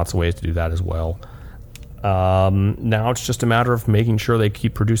thing, lots of ways to do that as well. Now it's just a matter of making sure they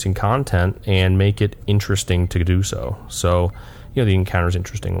keep producing content and make it interesting to do so. So, the encounter's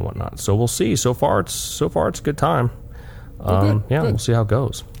interesting and whatnot. So we'll see. So far it's a good time. Good. We'll see how it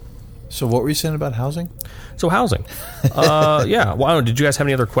goes. So what were you saying about housing? So housing. Yeah. Well, did you guys have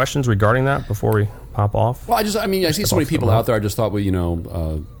any other questions regarding that before we pop off? Well, I see so many people out there. I just thought you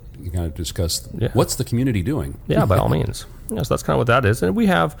kind of discuss what's the community doing. Yeah, by all means. So that's kind of what that is. And we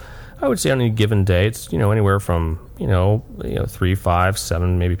have, I would say on any given day, it's, anywhere from, 3, 5,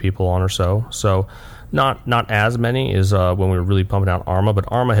 7 maybe people on or so. So not as many as when we were really pumping out Arma, but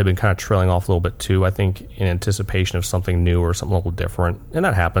Arma had been kind of trailing off a little bit too, I think, in anticipation of something new or something a little different. And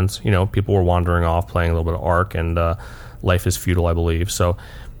that happens. People were wandering off, playing a little bit of Ark, and Life is Feudal, I believe. So,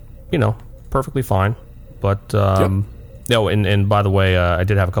 perfectly fine. But, no, and by the way, I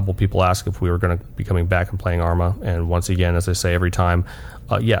did have a couple people ask if we were going to be coming back and playing Arma. And once again, as I say every time,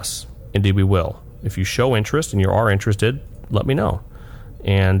 yes, indeed we will. If you show interest and you are interested, let me know.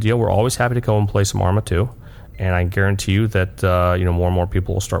 And, we're always happy to go and play some Arma too. And I guarantee you that, more and more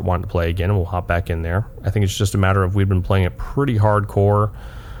people will start wanting to play again, and we'll hop back in there. I think it's just a matter of we've been playing it pretty hardcore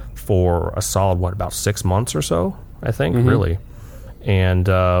for a solid, about 6 months or so, I think, really. And,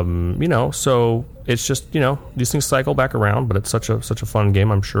 so it's just, these things cycle back around, but it's such a fun game.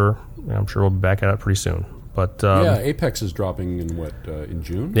 I'm sure we'll be back at it pretty soon. But Apex is dropping in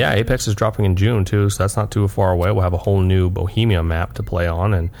June? Yeah, Apex is dropping in June too, so that's not too far away. We'll have a whole new Bohemia map to play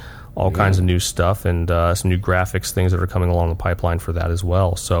on, and all kinds of new stuff, and some new graphics things that are coming along the pipeline for that as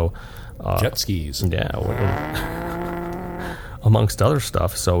well. So jet skis. Yeah. Amongst other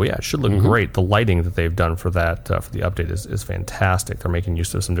stuff. So yeah, it should look great. The lighting that they've done for that for the update is fantastic. They're making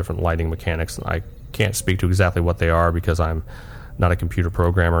use of some different lighting mechanics, and I can't speak to exactly what they are because I'm not a computer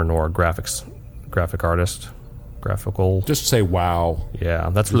programmer nor a graphic artist. Graphical. Just say wow. Yeah,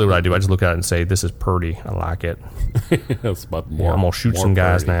 that's really what I do. I just look at it and say, this is pretty. I like it. That's about I'm gonna shoot some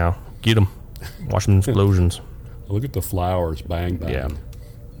guys now. Get them. Watch them explosions. Look at the flowers. Bang, bang. Yeah.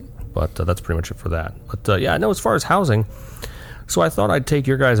 But that's pretty much it for that. But yeah, no, as far as housing, so I thought I'd take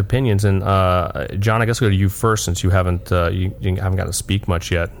your guys' opinions. And John, I guess I'll go to you first, since you haven't gotten to speak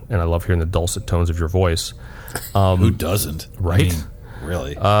much yet, and I love hearing the dulcet tones of your voice. Who doesn't? Right? I mean,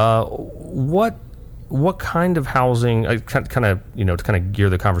 really? What kind of housing? Kind of to kind of gear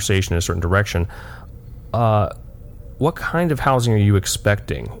the conversation in a certain direction. What kind of housing are you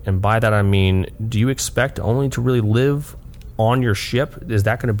expecting? And by that I mean, do you expect only to really live on your ship? Is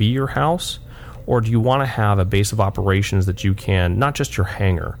that going to be your house? Or do you want to have a base of operations that you can, not just your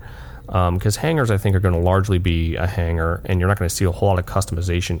hangar, because hangars I think are going to largely be a hangar, and you're not going to see a whole lot of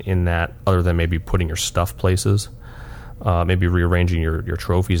customization in that, other than maybe putting your stuff places, maybe rearranging your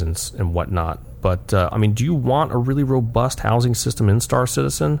trophies and whatnot. But I mean, do you want a really robust housing system in Star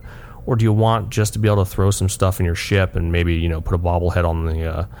Citizen? Or do you want just to be able to throw some stuff in your ship and maybe put a bobblehead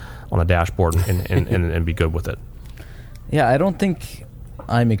on the dashboard and be good with it? Yeah, I don't think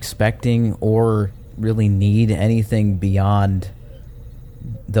I'm expecting or really need anything beyond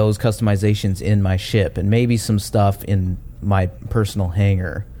those customizations in my ship, and maybe some stuff in my personal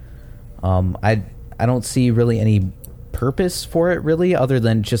hangar. I don't see really any purpose for it, really, other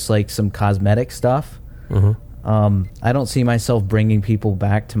than just like some cosmetic stuff. Mm-hmm. I don't see myself bringing people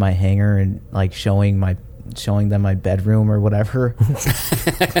back to my hangar and like showing them my bedroom or whatever.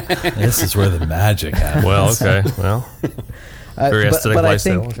 This is where the magic happens. Well, okay, well, very aesthetic but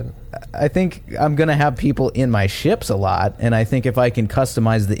lifestyle. I think I'm gonna have people in my ships a lot, and I think if I can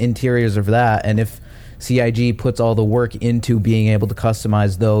customize the interiors of that, and if CIG puts all the work into being able to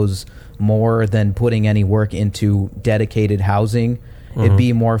customize those more than putting any work into dedicated housing, it'd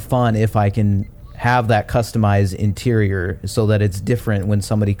be more fun if I can have that customized interior so that it's different when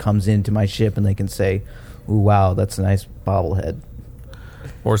somebody comes into my ship and they can say, "Ooh, wow, that's a nice bobblehead."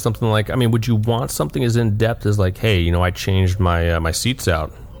 Or something like, I mean, would you want something as in depth as like, hey, I changed my my seats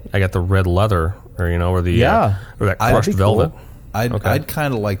out. I got the red leather, or or the or that crushed velvet. Cool. I'd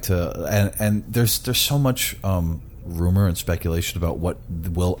kind of like to, and there's so much rumor and speculation about what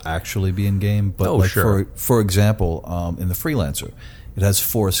will actually be in game. But for example, in the Freelancer, it has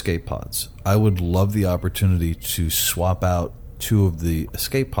 4 escape pods. I would love the opportunity to swap out 2 of the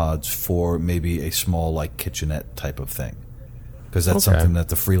escape pods for maybe a small like kitchenette type of thing, because that's something that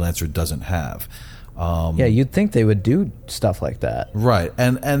the Freelancer doesn't have. Yeah, you'd think they would do stuff like that, right?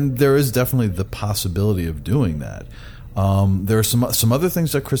 And there is definitely the possibility of doing that. There are some other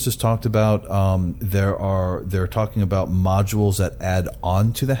things that Chris has talked about. They're talking about modules that add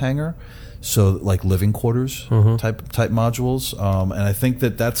on to the hangar. So like living quarters type modules, and I think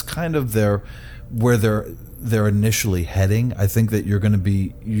that's kind of where they're initially heading. I think that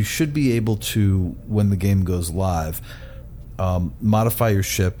you should be able to, when the game goes live, modify your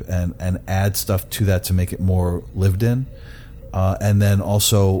ship and add stuff to that to make it more lived in, and then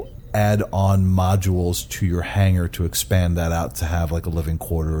also add on modules to your hangar to expand that out to have like a living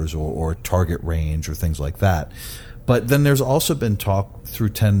quarters or target range or things like that. But then there's also been talk through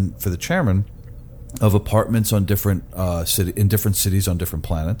 10 for the chairman of apartments on different in different cities on different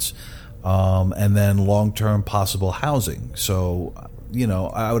planets, and then long-term possible housing. So,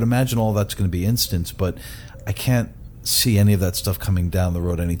 I would imagine all that's going to be instant, but I can't see any of that stuff coming down the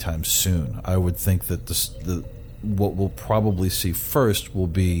road anytime soon. I would think that what we'll probably see first will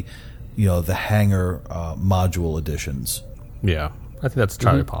be, the hangar module additions. Yeah. I think that's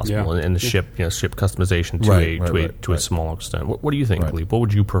entirely possible, and the ship customization to a small extent. What do you think, Lee? What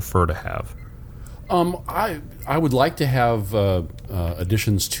would you prefer to have? I would like to have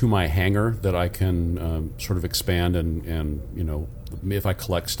additions to my hangar that I can sort of expand and if I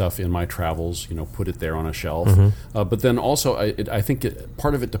collect stuff in my travels, put it there on a shelf. But then also, I think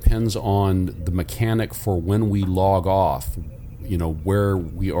part of it depends on the mechanic for when we log off. Where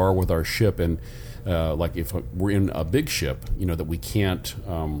we are with our ship, and like if we're in a big ship, that we can't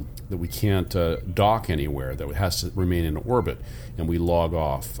dock anywhere, that it has to remain in orbit, and we log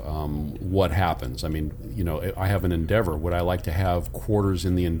off. What happens? I mean, I have an Endeavor. Would I like to have quarters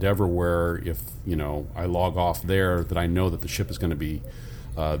in the Endeavor where if I log off there, that I know that the ship is going to be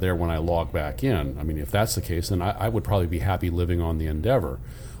there when I log back in? I mean, if that's the case, then I would probably be happy living on the Endeavor.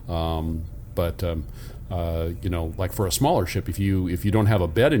 Like for a smaller ship, if you don't have a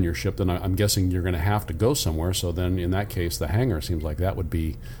bed in your ship, then I'm guessing you're going to have to go somewhere. So then, in that case, the hangar seems like that would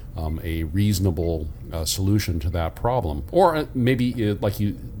be a reasonable solution to that problem. Or maybe, like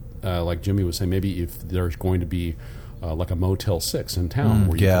Jimmy was saying, maybe if there's going to be like a Motel 6 in town,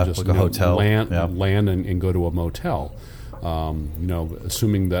 where you can just like a hotel. land and go to a motel.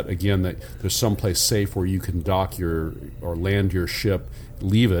 Assuming that again that there's someplace safe where you can dock or land your ship,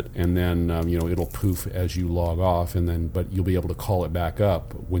 leave it, and then it'll poof as you log off, but you'll be able to call it back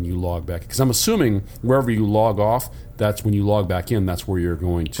up when you log back. Because I'm assuming wherever you log off, that's when you log back in. That's where you're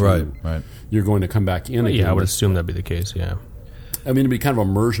going to You're going to come back in again. Yeah, I would assume that'd be the case. Yeah. I mean, it'd be kind of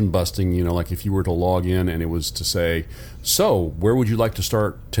immersion busting, like if you were to log in and it was to say, so where would you like to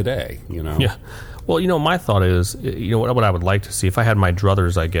start today? Yeah. Well, my thought is, what I would like to see, if I had my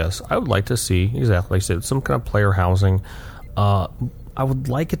druthers, I guess, I would like to see, exactly like I said, some kind of player housing. I would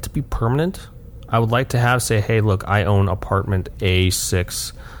like it to be permanent. I would like to say, hey, look, I own apartment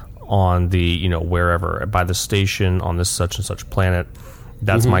A6 on the, wherever, by the station on this such and such planet.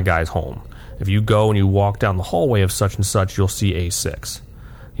 That's my guy's home. If you go and you walk down the hallway of such and such, you'll see A6.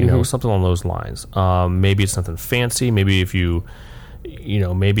 Something along those lines. Maybe it's something fancy. Maybe if you're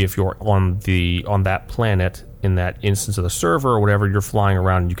on that planet in that instance of the server or whatever, you're flying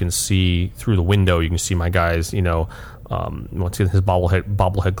around and you can see through the window. You can see my guy's, his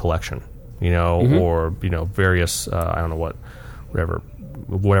bobblehead collection, or various I don't know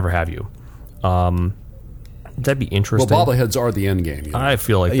whatever have you. That'd be interesting. Well, bobbleheads are the end game. I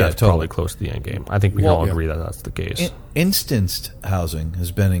feel like that's probably close to the end game. I think we can all agree that that's the case. Instanced housing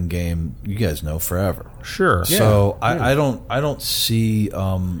has been in game, you guys know, forever. Sure. Yeah. So I don't see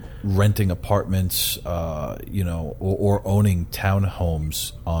renting apartments, or owning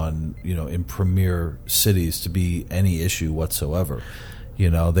townhomes on in premier cities to be any issue whatsoever.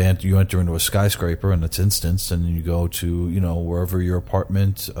 You enter into a skyscraper and it's instanced, and you go to wherever your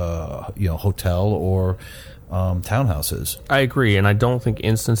apartment, hotel or townhouses. I agree, and I don't think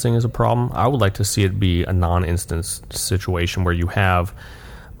instancing is a problem. I would like to see it be a non-instance situation where you have,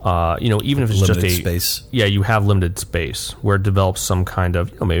 even if it's limited just space. Yeah, you have limited space where it develops some kind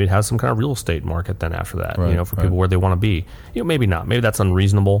of, maybe it has some kind of real estate market then after that, for people where they want to be. Maybe not. Maybe that's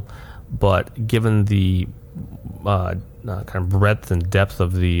unreasonable, but given the kind of breadth and depth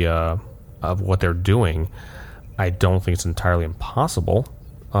of the of what they're doing, I don't think it's entirely impossible,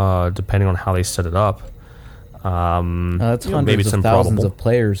 depending on how they set it up. That's hundreds maybe it's of thousands improbable. of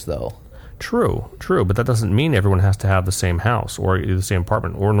players, though. True, but that doesn't mean everyone has to have the same house or the same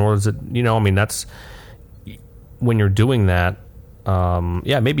apartment, or nor is it. That's when you're doing that.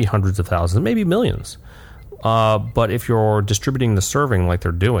 Maybe hundreds of thousands, maybe millions. But if you're distributing the serving like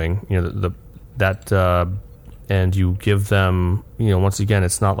they're doing, and you give them, once again,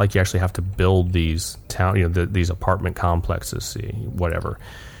 it's not like you actually have to build these these apartment complexes. Whatever.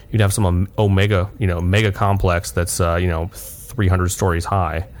 You'd have some mega complex that's 300 stories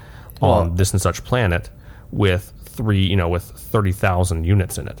high on this and such planet with 30,000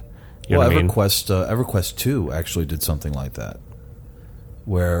 units in it. You know what I mean? EverQuest 2 actually did something like that,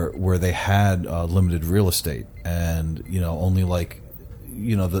 where they had limited real estate, and only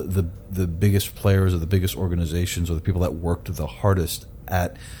the biggest players or the biggest organizations or the people that worked the hardest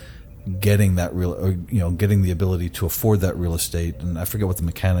at getting that getting the ability to afford that real estate, and I forget what the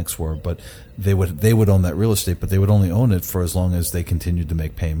mechanics were, but they would own that real estate, but they would only own it for as long as they continued to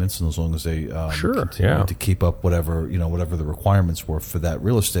make payments and as long as they continued to keep up whatever the requirements were for that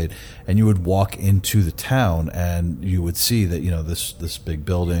real estate. And you would walk into the town and you would see that this big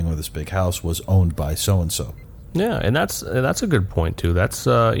building or this big house was owned by so and so. Yeah, and that's a good point too. That's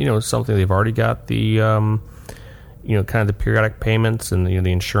something they've already got the kind of the periodic payments and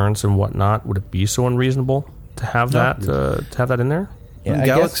the insurance and whatnot. Would it be so unreasonable to have that in there?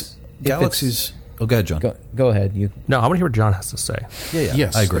 Yeah, Galaxy's. Oh, go ahead, John. Go ahead. You. No, I want to hear what John has to say. Yeah.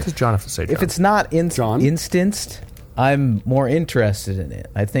 Yes. I agree. What does John have to say, John? If it's not instanced, I'm more interested in it.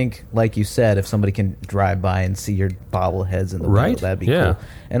 I think, like you said, if somebody can drive by and see your bobbleheads in the window, that'd be cool.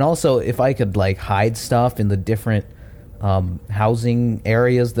 And also, if I could hide stuff in the different housing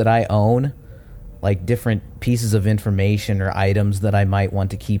areas that I own, like different pieces of information or items that I might want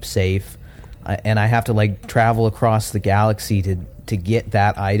to keep safe, and I have to travel across the galaxy to get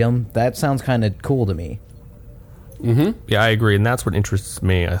that item, that sounds kind of cool to me. Mm-hmm. Yeah, I agree, and that's what interests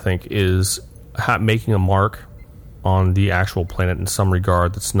me, I think, is making a mark on the actual planet in some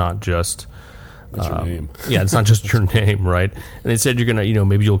regard that's not just your name. Yeah, it's not just your name, right? And they said you're gonna,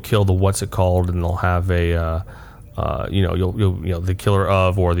 maybe you'll kill the what's it called, and they'll have a, you'll the killer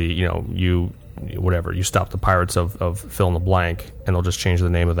of, or the you whatever, you stop the pirates of fill in the blank, and they'll just change the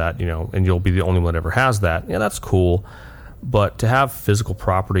name of that, and you'll be the only one that ever has that. Yeah, that's cool, but to have physical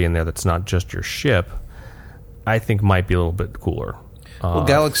property in there that's not just your ship, I think might be a little bit cooler. Well,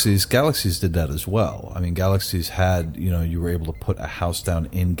 Galaxies did that as well. I mean, Galaxies had, you were able to put a house down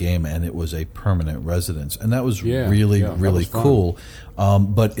in game, and it was a permanent residence, and that was really cool.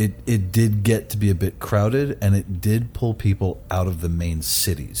 But it did get to be a bit crowded, and it did pull people out of the main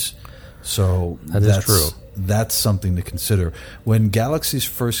cities. So that's true. That's something to consider. When Galaxies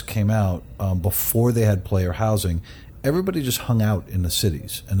first came out, before they had player housing, everybody just hung out in the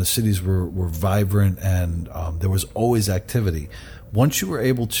cities, and the cities were vibrant, and there was always activity. Once you were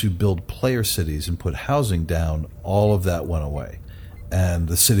able to build player cities and put housing down, all of that went away, and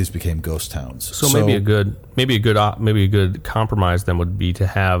the cities became ghost towns. So maybe a good compromise then would be to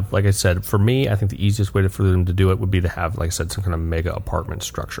have, like I said, for me, I think the easiest way for them to do it would be to have, like I said, some kind of mega apartment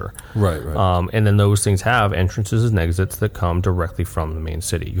structure. Right. And then those things have entrances and exits that come directly from the main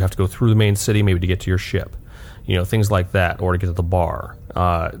city. You have to go through the main city maybe to get to your ship, things like that, or to get to the bar.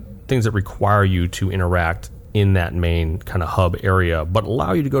 Things that require you to interact in that main kind of hub area, but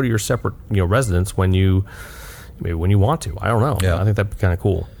allow you to go to your separate, residence when you want to. I don't know. Yeah. I think that'd be kind of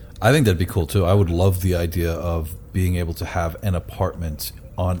cool. I think that'd be cool too. I would love the idea of being able to have an apartment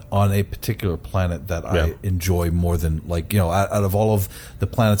on a particular planet that I enjoy more than, out of all of the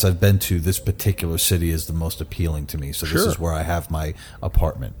planets I've been to, this particular city is the most appealing to me. So this is where I have my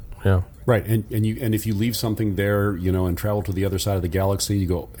apartment. Yeah. Right, and if you leave something there, and travel to the other side of the galaxy, you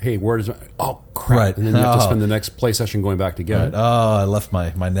go, hey, where does oh crap, right. And then you have to spend the next play session going back to get it. Oh, I left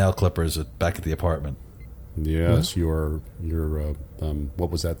my nail clippers back at the apartment. Yes, your what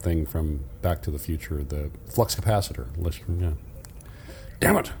was that thing from Back to the Future? The flux capacitor. Yeah.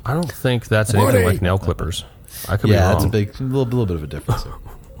 Damn it! I don't think that's anything like nail clippers. I could be wrong. Yeah, it's a little bit of a difference there.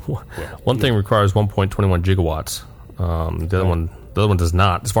 One thing requires 1.21 gigawatts. The other one does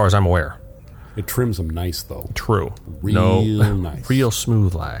not, as far as I'm aware. It trims them nice, though. True. Real nice. Real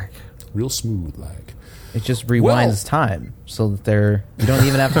smooth like. It just rewinds time so that you don't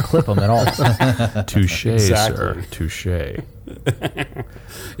even have to clip them at all. Touche, sir. Touche. It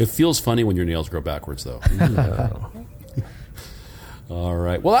feels funny when your nails grow backwards, though. All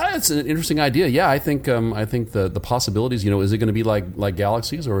right. Well, that's an interesting idea. Yeah, I think the possibilities. Is it going to be like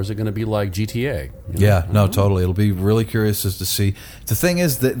Galaxies, or is it going to be like GTA? Yeah, no, totally. It'll be really curious as to see. The thing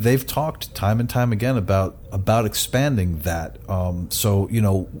is that they've talked time and time again about expanding that. So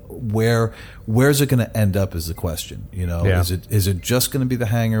where's it going to end up is the question. Is it just going to be the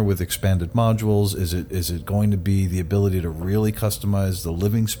hangar with expanded modules? Is it going to be the ability to really customize the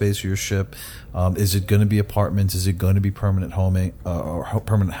living space of your ship? Is it going to be apartments? Is it going to be permanent homing or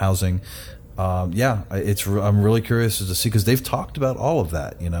permanent housing? I'm really curious to see, because they've talked about all of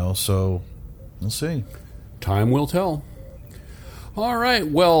that. So we'll see. Time will tell. All right.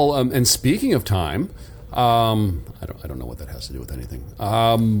 Well, and speaking of time. I don't know what that has to do with anything.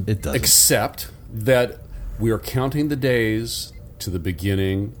 It doesn't. Except that we are counting the days to the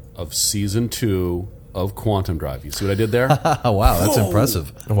beginning of Season 2 of Quantum Drive. You see what I did there? Wow, that's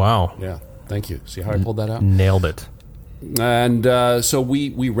impressive. Wow. Yeah, thank you. See how I pulled that out? Nailed it. And so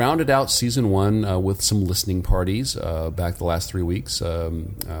we rounded out Season 1 with some listening parties back the last 3 weeks.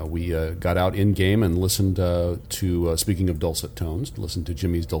 We got out in-game and listened to, speaking of dulcet tones, listened to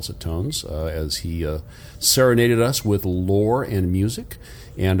Jimmy's dulcet tones as he serenaded us with lore and music.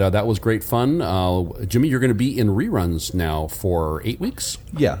 And that was great fun. Jimmy, you're going to be in reruns now for 8 weeks?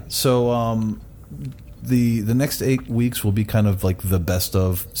 Yeah, so... The next 8 weeks will be kind of like the best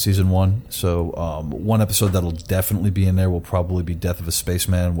of Season 1. So one episode that'll definitely be in there will probably be Death of a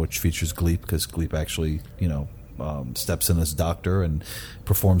Spaceman, which features Gleep, because Gleep actually, steps in as doctor and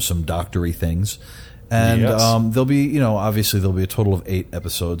performs some doctory things. And there'll be, obviously there'll be a total of 8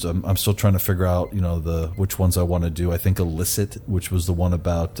 episodes. I'm still trying to figure out, which ones I want to do. I think Illicit, which was the one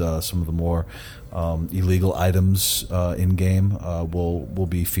about some of the more illegal items in game, will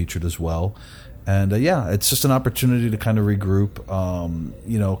be featured as well. And it's just an opportunity to kind of regroup.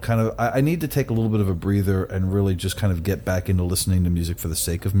 I need to take a little bit of a breather and really just kind of get back into listening to music for the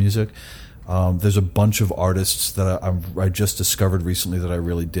sake of music. There's a bunch of artists that I just discovered recently that I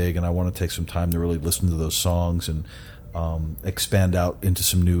really dig, and I want to take some time to really listen to those songs and expand out into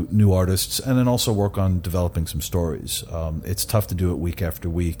some new artists, and then also work on developing some stories. It's tough to do it week after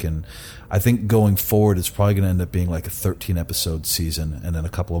week, and I think going forward it's probably going to end up being like a 13-episode season, and then a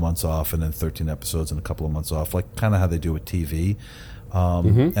couple of months off, and then 13 episodes and a couple of months off, like kind of how they do with TV.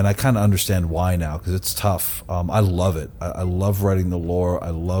 And I kind of understand why now, because it's tough. I love it. I love writing the lore. I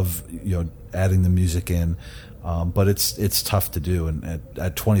love adding the music in. But it's tough to do. And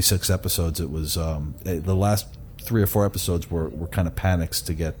at 26 episodes, it was the last 3 or 4 episodes were kind of panics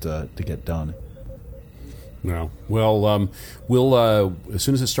to get done. No. Well, we'll as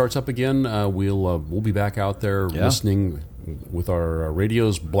soon as it starts up again, we'll be back out there listening with our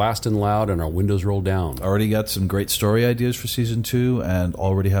radios blasting loud and our windows rolled down. Already got some great story ideas for season 2, and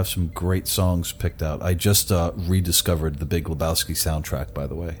already have some great songs picked out. I just rediscovered the Big Lebowski soundtrack, by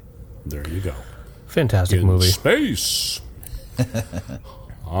the way. There you go. Fantastic In movie. Space.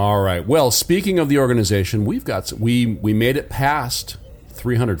 All right. Well, speaking of the organization, we made it past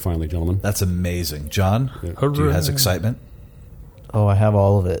 300 finally, gentlemen. That's amazing. John, do you have excitement? Oh, I have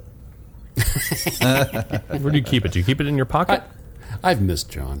all of it. Where do you keep it? Do you keep it in your pocket? I've missed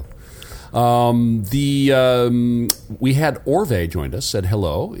John. We had Orve joined us, said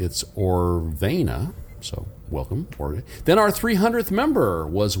hello. It's Orvena, so welcome, Orve. Then our 300th member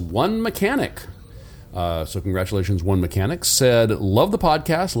was One Mechanic. So congratulations, One Mechanic. Said, love the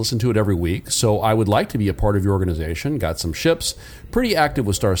podcast, listen to it every week. So I would like to be a part of your organization. Got some ships, pretty active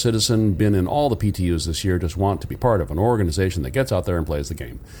with Star Citizen, been in all the PTUs this year, just want to be part of an organization that gets out there and plays the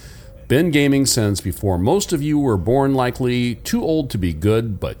game. Been gaming since before most of you were born, likely. Too old to be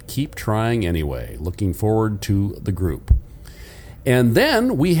good, but keep trying anyway. Looking forward to the group. And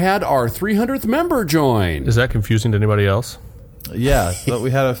then we had our 300th member join. Is that confusing to anybody else? Yeah, but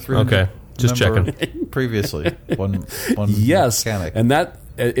we had a 300 Okay, just member checking. previously. One Yes, mechanic. and that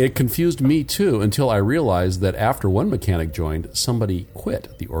it confused me too until I realized that after One Mechanic joined, somebody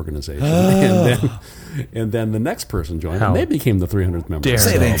quit the organization, and then the next person joined, How and they became the 300th member. dare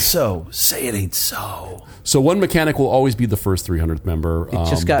Say it they. ain't so. Say it ain't so. So One Mechanic will always be the first 300th member. It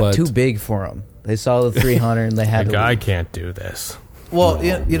just got but- too big for them. They saw the 300 and they had Like, to. I can't do this. Well,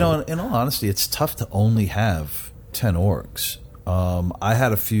 you know, in all honesty, it's tough to only have 10 orgs. I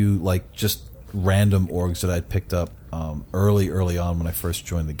had a few, like, just random orgs that I'd picked up early on when I first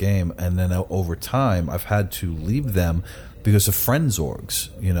joined the game, and then over time I've had to leave them because of friends orgs,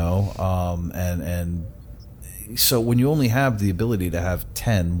 you know, and so when you only have the ability to have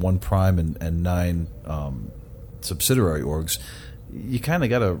 10, 1 prime and 9 subsidiary orgs, you kind of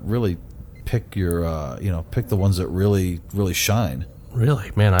got to really pick your, pick the ones that really shine.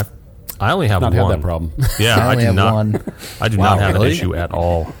 Really, man, I only have not one. have that problem. Yeah, I I only do have not. one. I do Wow, not have really? an issue at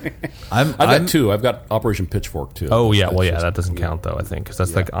all. I've got 2. I've got Operation Pitchfork too. Oh yeah, well yeah, That's that just- doesn't count though. I think because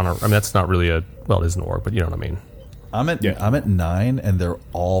that's like on a. I mean, that's not really a. Well, it is an org, but you know what I mean. I'm at 9, and they're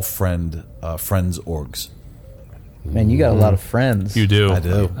all friends orgs. Man, you got a lot of friends. You do. I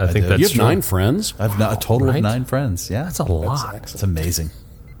do. I think do. that's You have true. 9 friends. I've a total Right? of 9 friends. Yeah, That's a lot. It's amazing.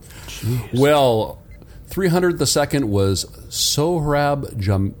 Well, 300 the second was Sohrab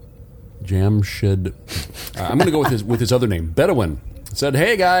Jamshid. I'm going to go with his other name, Bedouin. Said,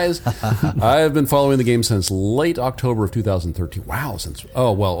 hey guys, I've been following the game since late October of 2013. Wow,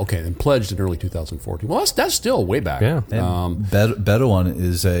 and pledged in early 2014. Well, that's still way back. Yeah. And Bedouin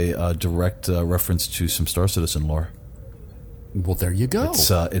is a direct reference to some Star Citizen lore. Well, there you go.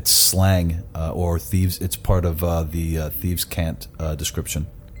 It's slang or thieves. It's part of the thieves' cant description.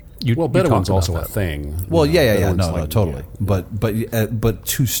 Well, you Bedouin's talked about also a that. thing. Well, yeah, Bedouin's no, like- totally. yeah. But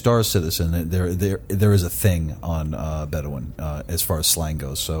to Star Citizen, there is a thing on Bedouin as far as slang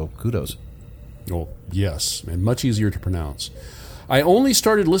goes. So kudos. Well, yes, and much easier to pronounce. I only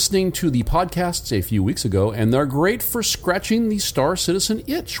started listening to the podcasts a few weeks ago, and they're great for scratching the Star Citizen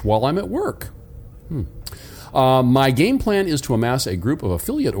itch while I'm at work. My game plan is to amass a group of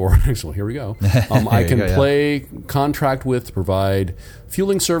affiliate orgs. Well, here we go. I can play, contract with, provide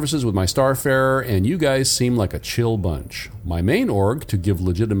fueling services with my Starfarer, and you guys seem like a chill bunch. My main org, to give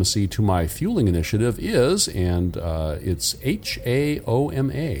legitimacy to my fueling initiative, is, and it's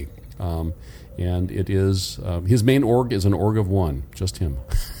HAOMA. And it is, his main org is an org of 1, just him.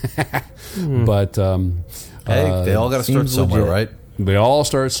 But Hey, they all got to start seems somewhere, legit. right? they all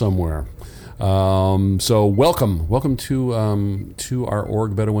start somewhere. So welcome to our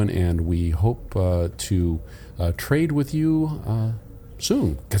org, Bedouin, and we hope to trade with you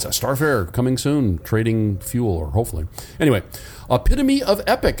soon. Because Starfarer coming soon, trading fuel, or hopefully. Anyway, Epitome of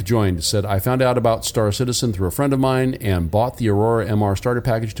Epic joined, said, I found out about Star Citizen through a friend of mine and bought the Aurora MR starter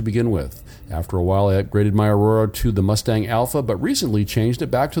package to begin with. After a while, I upgraded my Aurora to the Mustang Alpha, but recently changed it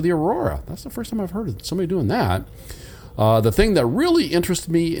back to the Aurora. That's the first time I've heard of somebody doing that. The thing that really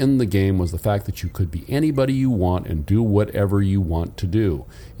interested me in the game was the fact that you could be anybody you want and do whatever you want to do.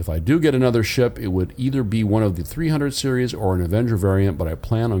 If I do get another ship, it would either be one of the 300 series or an Avenger variant, but I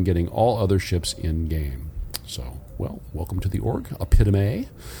plan on getting all other ships in-game. So, well, welcome to the org, Epitome.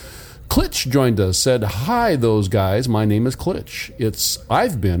 Klitsch joined us, said, hi, those guys. My name is Klitsch.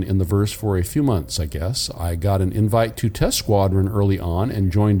 I've been in the verse for a few months, I guess. I got an invite to Test Squadron early on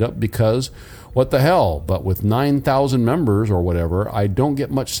and joined up because, what the hell? But with 9,000 members or whatever, I don't get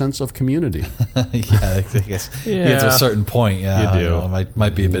much sense of community. Yeah, I guess you get to a certain point. Yeah, You do. It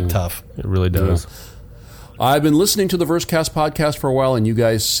might be a bit tough. It really does. I've been listening to the Versecast podcast for a while, and you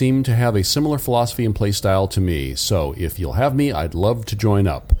guys seem to have a similar philosophy and play style to me. So if you'll have me, I'd love to join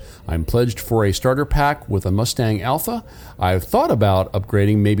up. I'm pledged for a starter pack with a Mustang Alpha. I've thought about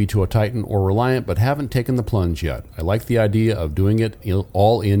upgrading maybe to a Titan or Reliant, but haven't taken the plunge yet. I like the idea of doing it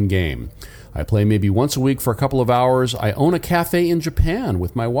all in-game. I play maybe once a week for a couple of hours. I own a cafe in Japan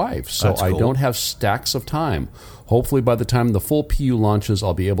with my wife, so That's cool. I don't have stacks of time. Hopefully by the time the full PU launches,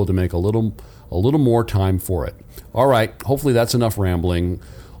 I'll be able to make a little more time for it. All right, hopefully that's enough rambling.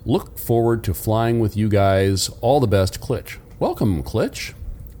 Look forward to flying with you guys. All the best, Klitsch. Welcome, Klitsch.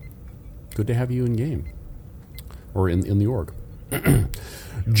 Good to have you in game. Or in the org.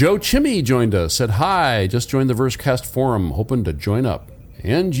 Joe Chimmy joined us. Said, hi, just joined the Versecast forum, hoping to join up.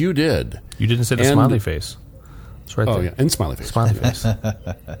 And you did. You didn't say the smiley face. It's right there. Oh, yeah, and smiley face. Smiley face.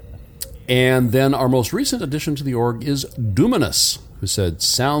 And then our most recent addition to the org is Duminus, who said,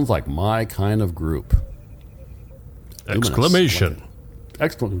 sounds like my kind of group. Exclamation.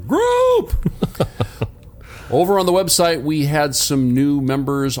 Excellent group! Over on the website, we had some new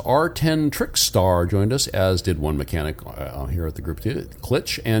members. R10 Trickstar joined us, as did one mechanic here at the group,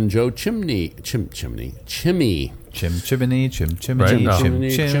 Klitsch, and Joe Chimney. Chimney. Chimney, chimney, Right? chim,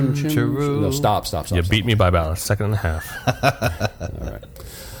 chiroo. No, stop. You beat me by about a second and a half.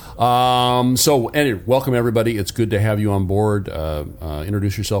 All right. So, anyway, welcome everybody. It's good to have you on board.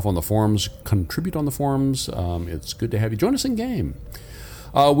 Introduce yourself on the forums. Contribute on the forums. It's good to have you. Join us in game.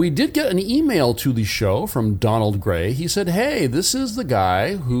 We did get an email to the show from Donald Gray. He said, hey, this is the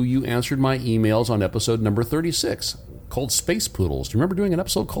guy who you answered my emails on episode number 36, called Space Poodles. Do you remember doing an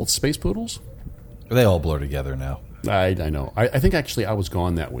episode called Space Poodles? They all blur together now. I know. I think actually I was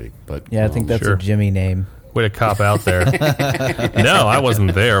gone that week. But Yeah, I think that's Sure. a Jimmy name. Way to cop out there. No, I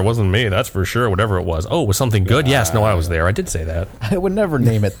wasn't there. It wasn't me. That's for sure. Whatever it was. Oh, was something good? Yes. No, I was there. I did say that. I would never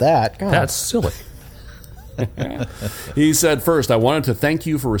name it that. God. That's silly. He said, first, I wanted to thank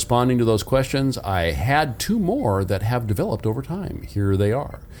you for responding to those questions. I had two more that have developed over time. Here they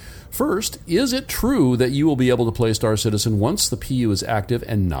are. First, is it true that you will be able to play Star Citizen once the PU is active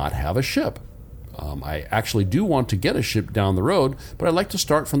and not have a ship? I actually do want to get a ship down the road, but I'd like to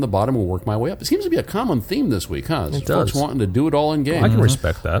start from the bottom and work my way up. It seems to be a common theme this week, huh? It Folks does. wanting to do it all in game. I can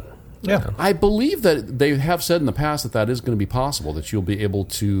respect that. Yeah. I believe that they have said in the past that is going to be possible, that you'll be able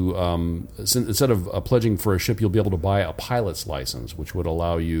to, instead of pledging for a ship, you'll be able to buy a pilot's license, which would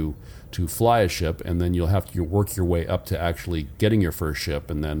allow you to fly a ship, and then you'll have to work your way up to actually getting your first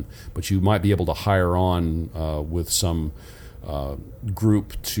ship, but you might be able to hire on with some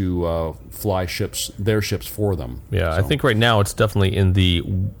group to fly their ships for them. Yeah, I So- think right now it's definitely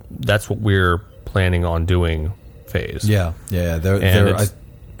that's what we're planning on doing phase. Yeah. They're it's-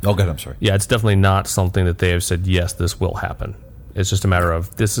 oh, go ahead. I'm sorry. Yeah, it's definitely not something that they have said, yes, this will happen. It's just a matter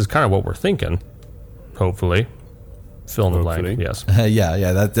of, this is kind of what we're thinking, hopefully. Fill in the blank, Hopefully. yes.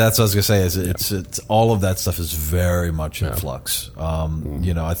 Yeah. That's what I was gonna say. It's all of that stuff is very much in flux.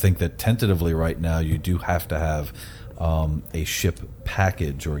 I think that tentatively right now you do have to have a ship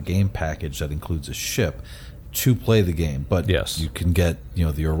package or a game package that includes a ship to play the game. But Yes. you can get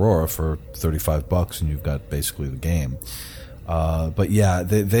the Aurora for $35 and you've got basically the game. But yeah,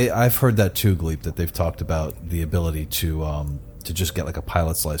 I've heard that too, Gleep, that they've talked about the ability to just get like a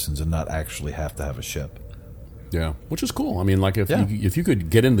pilot's license and not actually have to have a ship. Yeah, which is cool. I mean, like if Yeah. you could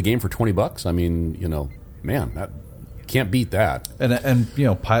get in the game for $20, I mean, man, that can't beat that. And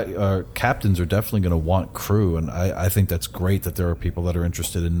captains are definitely going to want crew, and I think that's great that there are people that are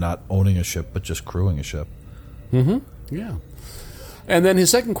interested in not owning a ship but just crewing a ship. Yeah. And then his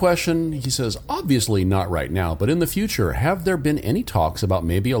second question, he says, obviously not right now, but in the future, have there been any talks about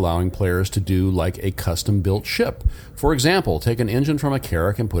maybe allowing players to do like a custom-built ship? For example, take an engine from a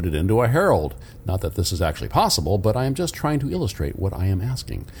Carrack and put it into a Herald. Not that this is actually possible, but I am just trying to illustrate what I am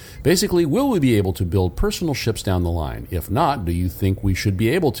asking. Basically, will we be able to build personal ships down the line? If not, do you think we should be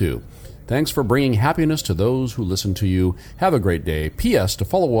able to? Thanks for bringing happiness to those who listen to you. Have a great day. P.S. To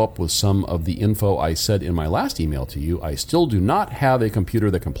follow up with some of the info I said in my last email to you, I still do not have a computer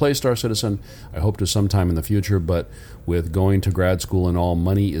that can play Star Citizen. I hope to sometime in the future, but with going to grad school and all,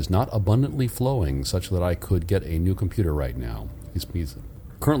 money is not abundantly flowing such that I could get a new computer right now. He's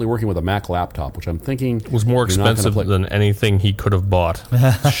currently working with a Mac laptop, which I'm thinking It was more you're not gonna expensive play- than anything he could have bought.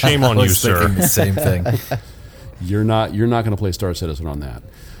 Shame on I you, was sir. thinking the same thing. You're not going to play Star Citizen on that.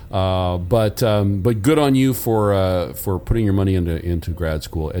 But good on you for putting your money into grad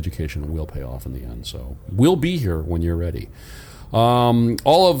school. Education will pay off in the end. So we'll be here when you're ready.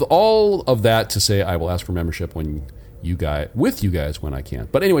 All of that to say, I will ask for membership when you guys when I can.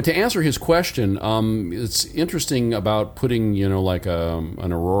 But anyway, to answer his question, it's interesting about putting like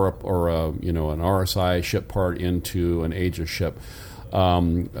an Aurora or an RSI ship part into an Aegis ship.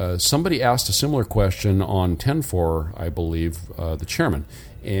 Somebody asked a similar question on 10.4, I believe, the chairman,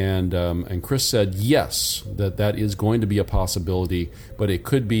 and Chris said yes, that is going to be a possibility, but it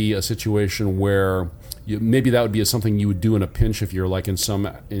could be a situation where maybe that would be something you would do in a pinch if you're like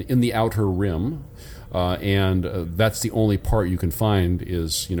in the outer rim. And that's the only part you can find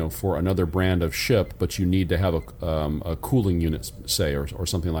is for another brand of ship, but you need to have a cooling unit, say, or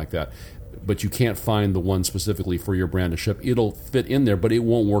something like that. But you can't find the one specifically for your brand of ship. It'll fit in there, but it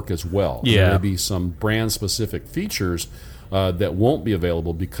won't work as well. Yeah. There may be some brand specific features that won't be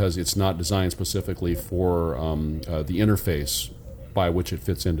available because it's not designed specifically for the interface by which it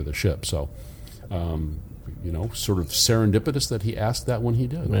fits into the ship. So. Sort of serendipitous that he asked that when he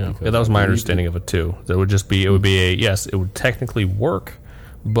did. Yeah, that was my understanding of it too. That would just be, it would be yes, it would technically work,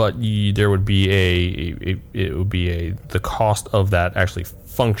 but there would be the cost of that actually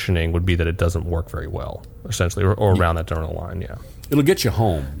functioning would be that it doesn't work very well, essentially, or around that terminal line. Yeah, it'll get you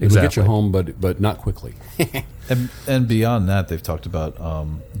home. It'll get you home, but not quickly. and beyond that, they've talked about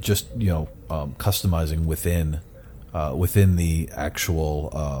customizing within the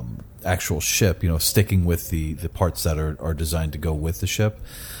actual ship, sticking with the parts that are designed to go with the ship,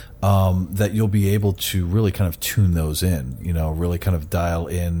 that you'll be able to really kind of tune those in, really kind of dial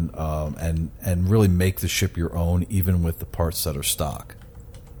in and really make the ship your own, even with the parts that are stock.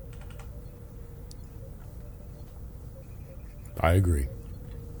 I agree.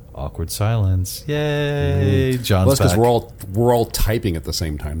 Awkward silence. Yay! John's well, that's back. because we're all typing at the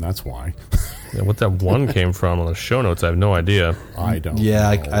same time. That's why. Yeah, what that one came from on the show notes, I have no idea. I don't.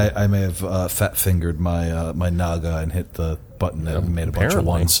 Yeah, know. I may have fat fingered my Naga and hit the button that made a bunch of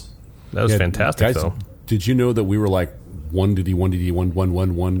ones. That was fantastic, guys, though. Did you know that we were like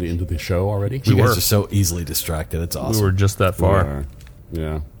 1DD into the show already? You guys are so easily distracted. It's awesome. We were just that far.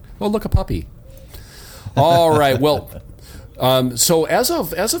 Yeah. Well, look, a puppy. All right. Well. So as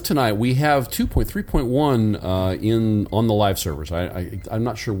of tonight, we have 2.3.1 on the live servers. I'm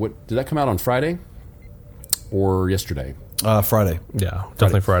not sure did that come out on Friday or yesterday? Friday. Yeah,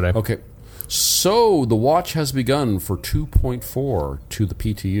 definitely Friday. Okay. So the watch has begun for 2.4 to the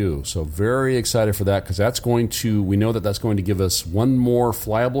PTU. So very excited for that because we know that's going to give us one more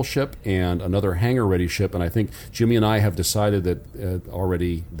flyable ship and another hangar-ready ship. And I think Jimmy and I have decided that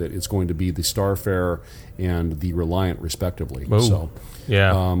already that it's going to be the Starfarer and the Reliant, respectively. Ooh. So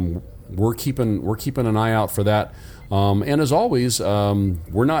yeah, we're keeping an eye out for that. And as always,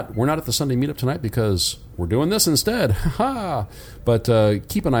 we're not at the Sunday meetup tonight because we're doing this instead. But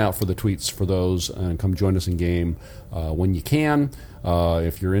keep an eye out for the tweets for those, and come join us in game when you can.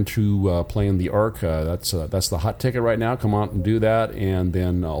 If you're into playing the Ark, that's the hot ticket right now. Come out and do that. And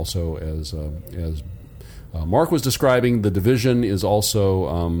then also, as Mark was describing, the Division is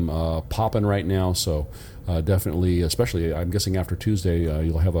also popping right now. So definitely, especially I'm guessing after Tuesday,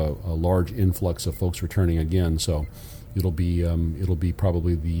 you'll have a large influx of folks returning again. So it'll be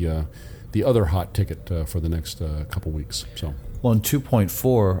probably the other hot ticket for the next couple weeks. So. Well, in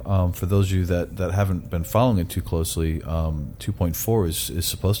 2.4, for those of you that haven't been following it too closely, 2.4 is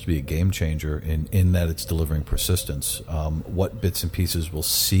supposed to be a game changer in that it's delivering persistence. What bits and pieces we'll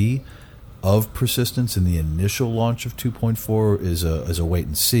see of persistence in the initial launch of 2.4 is a wait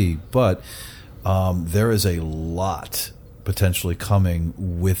and see, but there is a lot potentially coming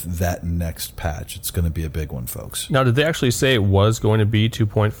with that next patch. It's going to be a big one, folks. Now, did they actually say it was going to be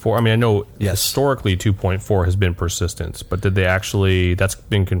 2.4? I mean, I know historically 2.4 has been persistence, but did they actually, that's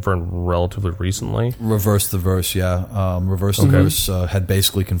been confirmed relatively recently? Reverse the Verse, yeah. Reverse the Verse had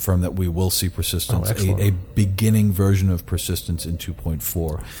basically confirmed that we will see persistence, a beginning version of persistence in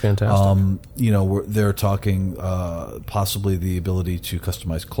 2.4. Fantastic. They're talking possibly the ability to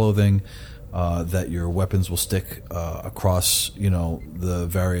customize clothing, that your weapons will stick across, the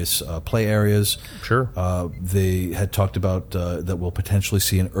various play areas. Sure. They had talked about that we'll potentially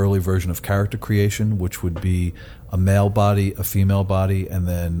see an early version of character creation, which would be a male body, a female body, and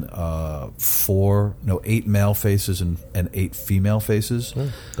then 8 male faces and 8 female faces.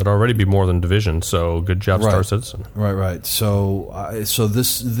 That'd already be more than Division, so good job, Star Citizen. Right. So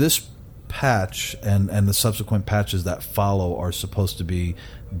this patch and the subsequent patches that follow are supposed to be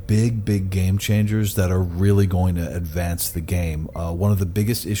big game changers that are really going to advance the game. One of the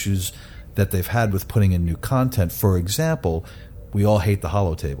biggest issues that they've had with putting in new content, for example, we all hate the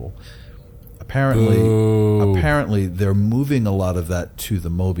holotable. Apparently they're moving a lot of that to the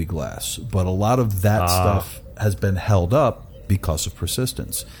Moby Glass, but a lot of that stuff has been held up because of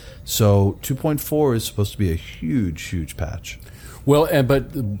persistence. So 2.4 is supposed to be a huge patch. Well,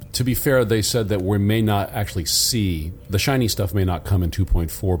 but to be fair, they said that we may not actually see the shiny stuff may not come in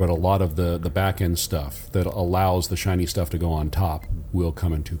 2.4, but a lot of the back end stuff that allows the shiny stuff to go on top will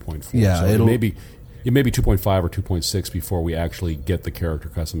come in 2.4. Yeah, so it may be 2.5 or 2.6 before we actually get the character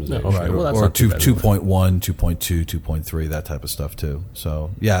customization. No, right. Well, that's or not too bad 2.1, 2.2, 2.3, that type of stuff too.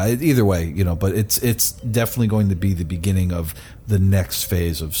 So yeah, either way, but it's definitely going to be the beginning of the next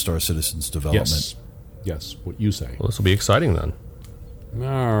phase of Star Citizen's development. Yes, what you say. Well, this will be exciting then.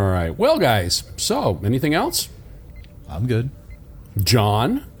 All right. Well, guys, so anything else? I'm good.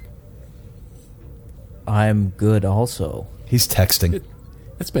 John? I'm good also. He's texting.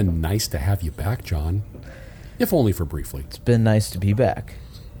 It's been nice to have you back, John. If only for briefly. It's been nice to be back.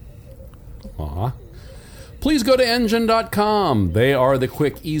 Aw. Please go to Engine.com. They are the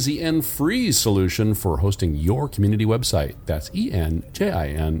quick, easy, and free solution for hosting your community website. That's ENJIN.com.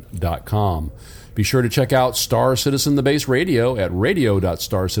 Be sure to check out Star Citizen The Base Radio at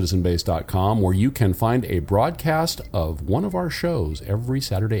radio.starcitizenbase.com, where you can find a broadcast of one of our shows every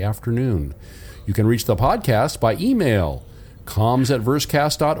Saturday afternoon. You can reach the podcast by email,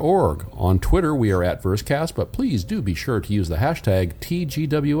 comms@versecast.org. On Twitter, we are at Versecast, but please do be sure to use the hashtag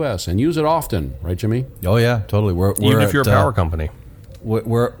TGWS and use it often. Right, Jimmy? Oh, yeah, totally. We're Even if at, you're a power company.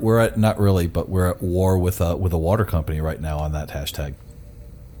 We're at, not really, but we're at war with a water company right now on that hashtag.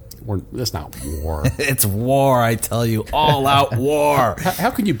 That's not war. It's war, I tell you. All out war. How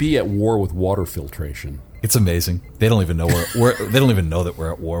can you be at war with water filtration? It's amazing. They don't even know they don't even know that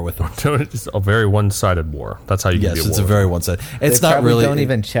we're at war with them. It's a very one-sided war. That's how you can be Yes, at it's war. a very one-sided. It's They not probably really. don't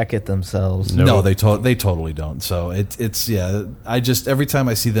even check it themselves. No, they totally don't. So it's yeah. I just every time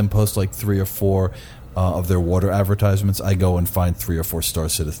I see them post like 3 or 4 of their water advertisements, I go and find 3 or 4 Star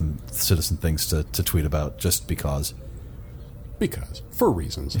Citizen things to tweet about just because. For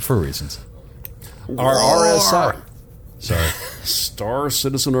reasons. Our RSI. Sorry. Star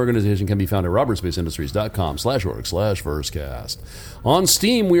Citizen organization can be found at robertspaceindustriescom/org/versecast. On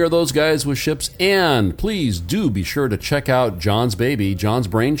Steam, we are those guys with ships, and please do be sure to check out John's baby, John's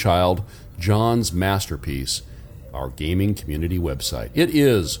brainchild, John's masterpiece, our gaming community website. It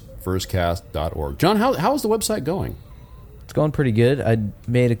is versecast.org. John, how is the website going? It's going pretty good. I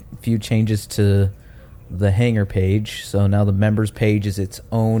made a few changes to the hangar page, so now the members page is its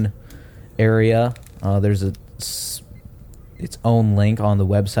own area. There's its own link on the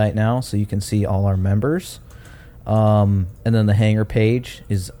website now, so you can see all our members. And then the hangar page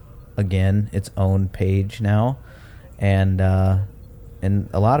is again its own page now, and a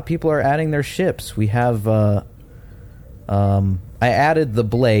lot of people are adding their ships. We have I added the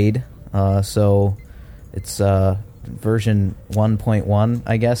Blade, so it's version 1.1,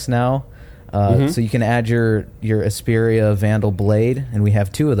 I guess now. So you can add your Asperia Vandal Blade, and we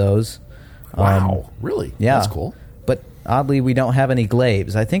have 2 of those. Wow, really? Yeah. That's cool. But oddly, we don't have any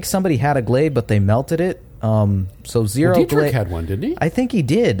glaives. I think somebody had a glaive, but they melted it. So zero Dietrich glaive. had one, didn't he? I think he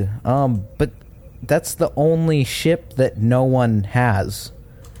did. But that's the only ship that no one has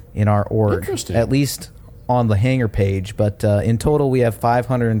in our org. Interesting. At least on the hangar page. But in total, we have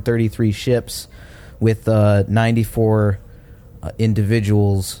 533 ships with 94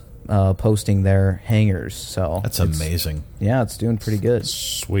 individuals posting their hangars. So That's amazing. Yeah, it's doing pretty good.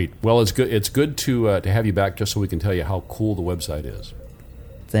 Sweet. Well, it's good. It's good to have you back, just so we can tell you how cool the website is.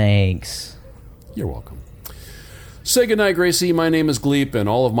 Thanks. You're welcome. Say goodnight, Gracie. My name is Gleep, and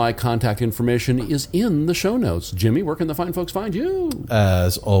all of my contact information is in the show notes. Jimmy, where can the fine folks find you?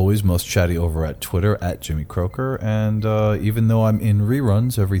 As always, most chatty over at Twitter at Jimmy Croker. And even though I'm in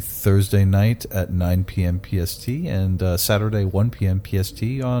reruns every Thursday night at 9 p.m. PST and Saturday 1 p.m. PST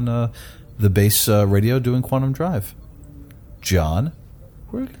on the base radio doing Quantum Drive. John,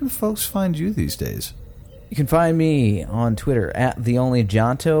 where can folks find you these days? You can find me on Twitter at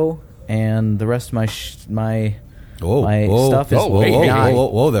TheOnlyJonto, and the rest of my stuff is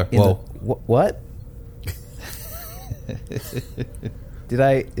whoa there. Whoa. What?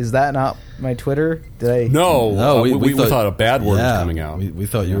 Is that not my Twitter? Did I? No, we thought a bad word was coming out. We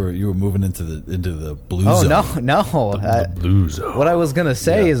thought you were moving into the blue Oh zone. no. The blue zone. What I was gonna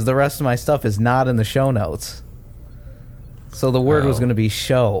say is the rest of my stuff is not in the show notes. So the word was gonna be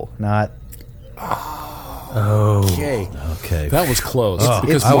show, not. Okay. That was close.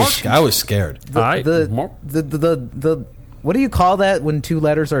 Because I was scared. The what do you call that when 2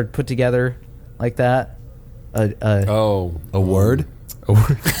 letters are put together like that? A word?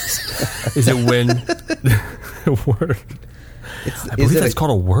 Is it when a word? I believe that's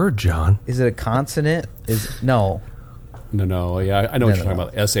called a word, John. Is it a consonant? No. No. Yeah, I know what you're talking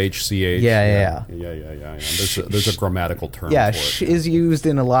about. SHCH. Yeah. There's a grammatical term. Yeah, for it. sh is used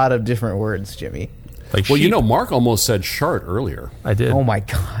in a lot of different words, Jimmy. Like Well, sheep. Mark almost said shart earlier. I did. Oh my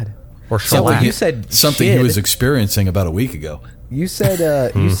God. Or Something shellac. you said Something shid. he was experiencing about a week ago. You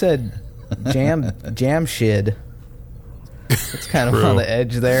said you said jam shid. It's kind of True. on the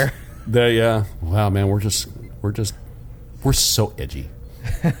edge there. Wow, man, we're so edgy.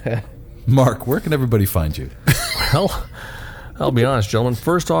 Mark, where can everybody find you? Well, I'll be honest, gentlemen.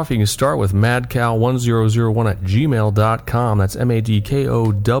 First off, you can start with madcow1001 at gmail.com. That's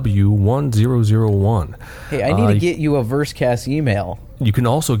MADKOW1001. Hey, I need to get you a Versecast email. You can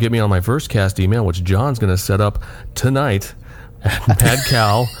also get me on my Versecast email, which John's going to set up tonight at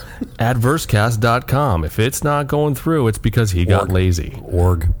madcow@versecast.com. If it's not going through, it's because he got lazy.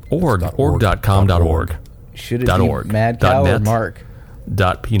 Org.com.org. Should it be .org. Mad Cow or .net. Mark?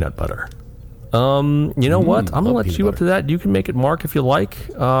 .peanut butter. You know what? I'm going to let peanut you up butter. to that. You can make it Mark if you like.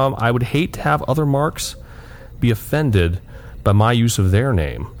 I would hate to have other Marks be offended by my use of their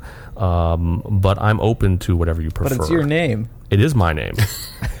name. But I'm open to whatever you prefer. But it's your name. It is my name.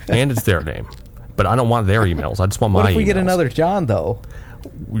 And it's their name. But I don't want their emails. I just want my What if we get emails. another John, though?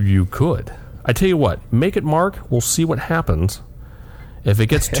 You could. I tell you what, make it Mark. We'll see what happens. If it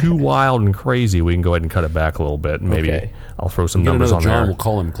gets too wild and crazy, we can go ahead and cut it back a little bit. Maybe Okay. I'll throw some Get numbers another on John, there. we'll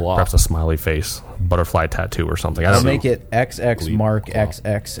call him Glock. Perhaps a smiley face, butterfly tattoo or something. I I'll don't know. make it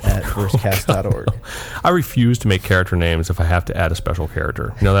XXMarkXX at versecast.org. I refuse to make character names if I have to add a special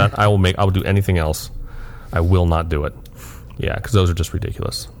character. You know that? I will do anything else. I will not do it. Yeah, because those are just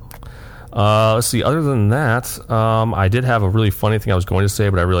ridiculous. Let's see. Other than that, I did have a really funny thing I was going to say,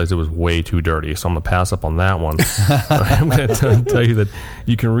 but I realized it was way too dirty, so I'm going to pass up on that one. I'm going to tell you that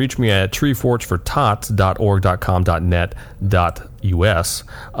you can reach me at treeforts.org.com.net.us,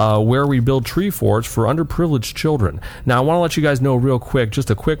 where we build tree forts for underprivileged children. Now, I want to let you guys know real quick, just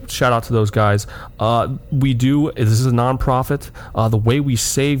a quick shout out to those guys. This is a nonprofit. The way we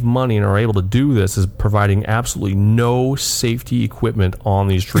save money and are able to do this is providing absolutely no safety equipment on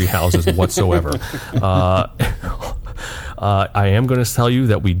these tree houses whatsoever. I am going to tell you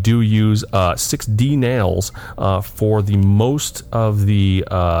that we do use 6D nails for the most of the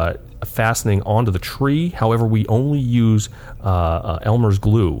fastening onto the tree. However, we only use Elmer's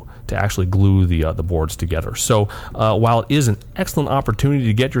glue to actually glue the boards together. So while it is an excellent opportunity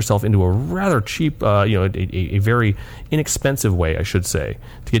to get yourself into a rather cheap, a very inexpensive way, I should say,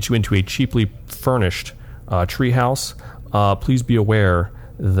 to get you into a cheaply furnished tree house, please be aware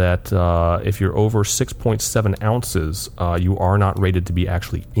that if you're over 6.7 ounces, you are not rated to be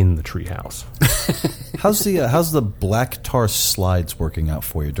actually in the treehouse. How's the black tar slides working out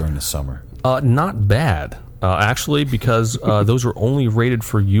for you during the summer? Not bad, actually, because those are only rated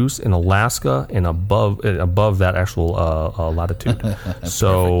for use in Alaska and above that actual latitude.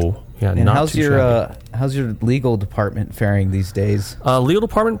 So yeah, And not how's too your shabby. how's your legal department faring these days? Legal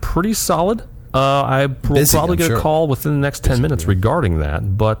department pretty solid. I will Busy, probably I'm get sure. a call within the next 10 minutes regarding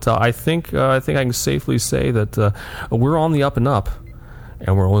that. But I think I can safely say that we're on the up and up,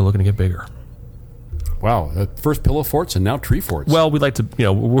 and we're only looking to get bigger. Wow, first pillow forts and now tree forts. Well, we'd like to,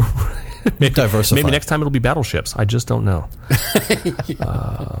 Diversify. maybe next time it'll be battleships. I just don't know.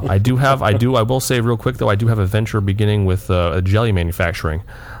 I will say real quick though, I do have a venture beginning with jelly manufacturing.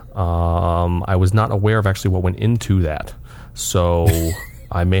 I was not aware of actually what went into that, so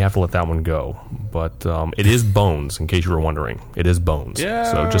I may have to let that one go. But it is bones, in case you were wondering. It is bones.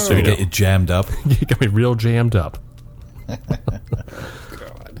 Yeah. So just so you know, Get you jammed up. you got me real jammed up.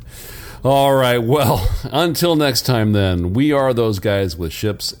 All right, well, until next time then, we are those guys with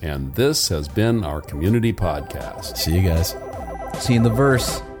ships, and this has been our community podcast. See you guys. See you in the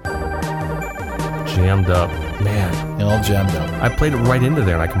verse. Jammed up. Man, You're all jammed up. I played it right into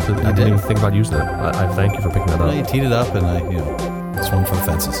there, and I didn't did. even think about using it. I thank you for picking that Well, you up. teed it up, and I swung for the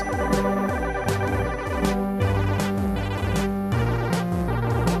fences.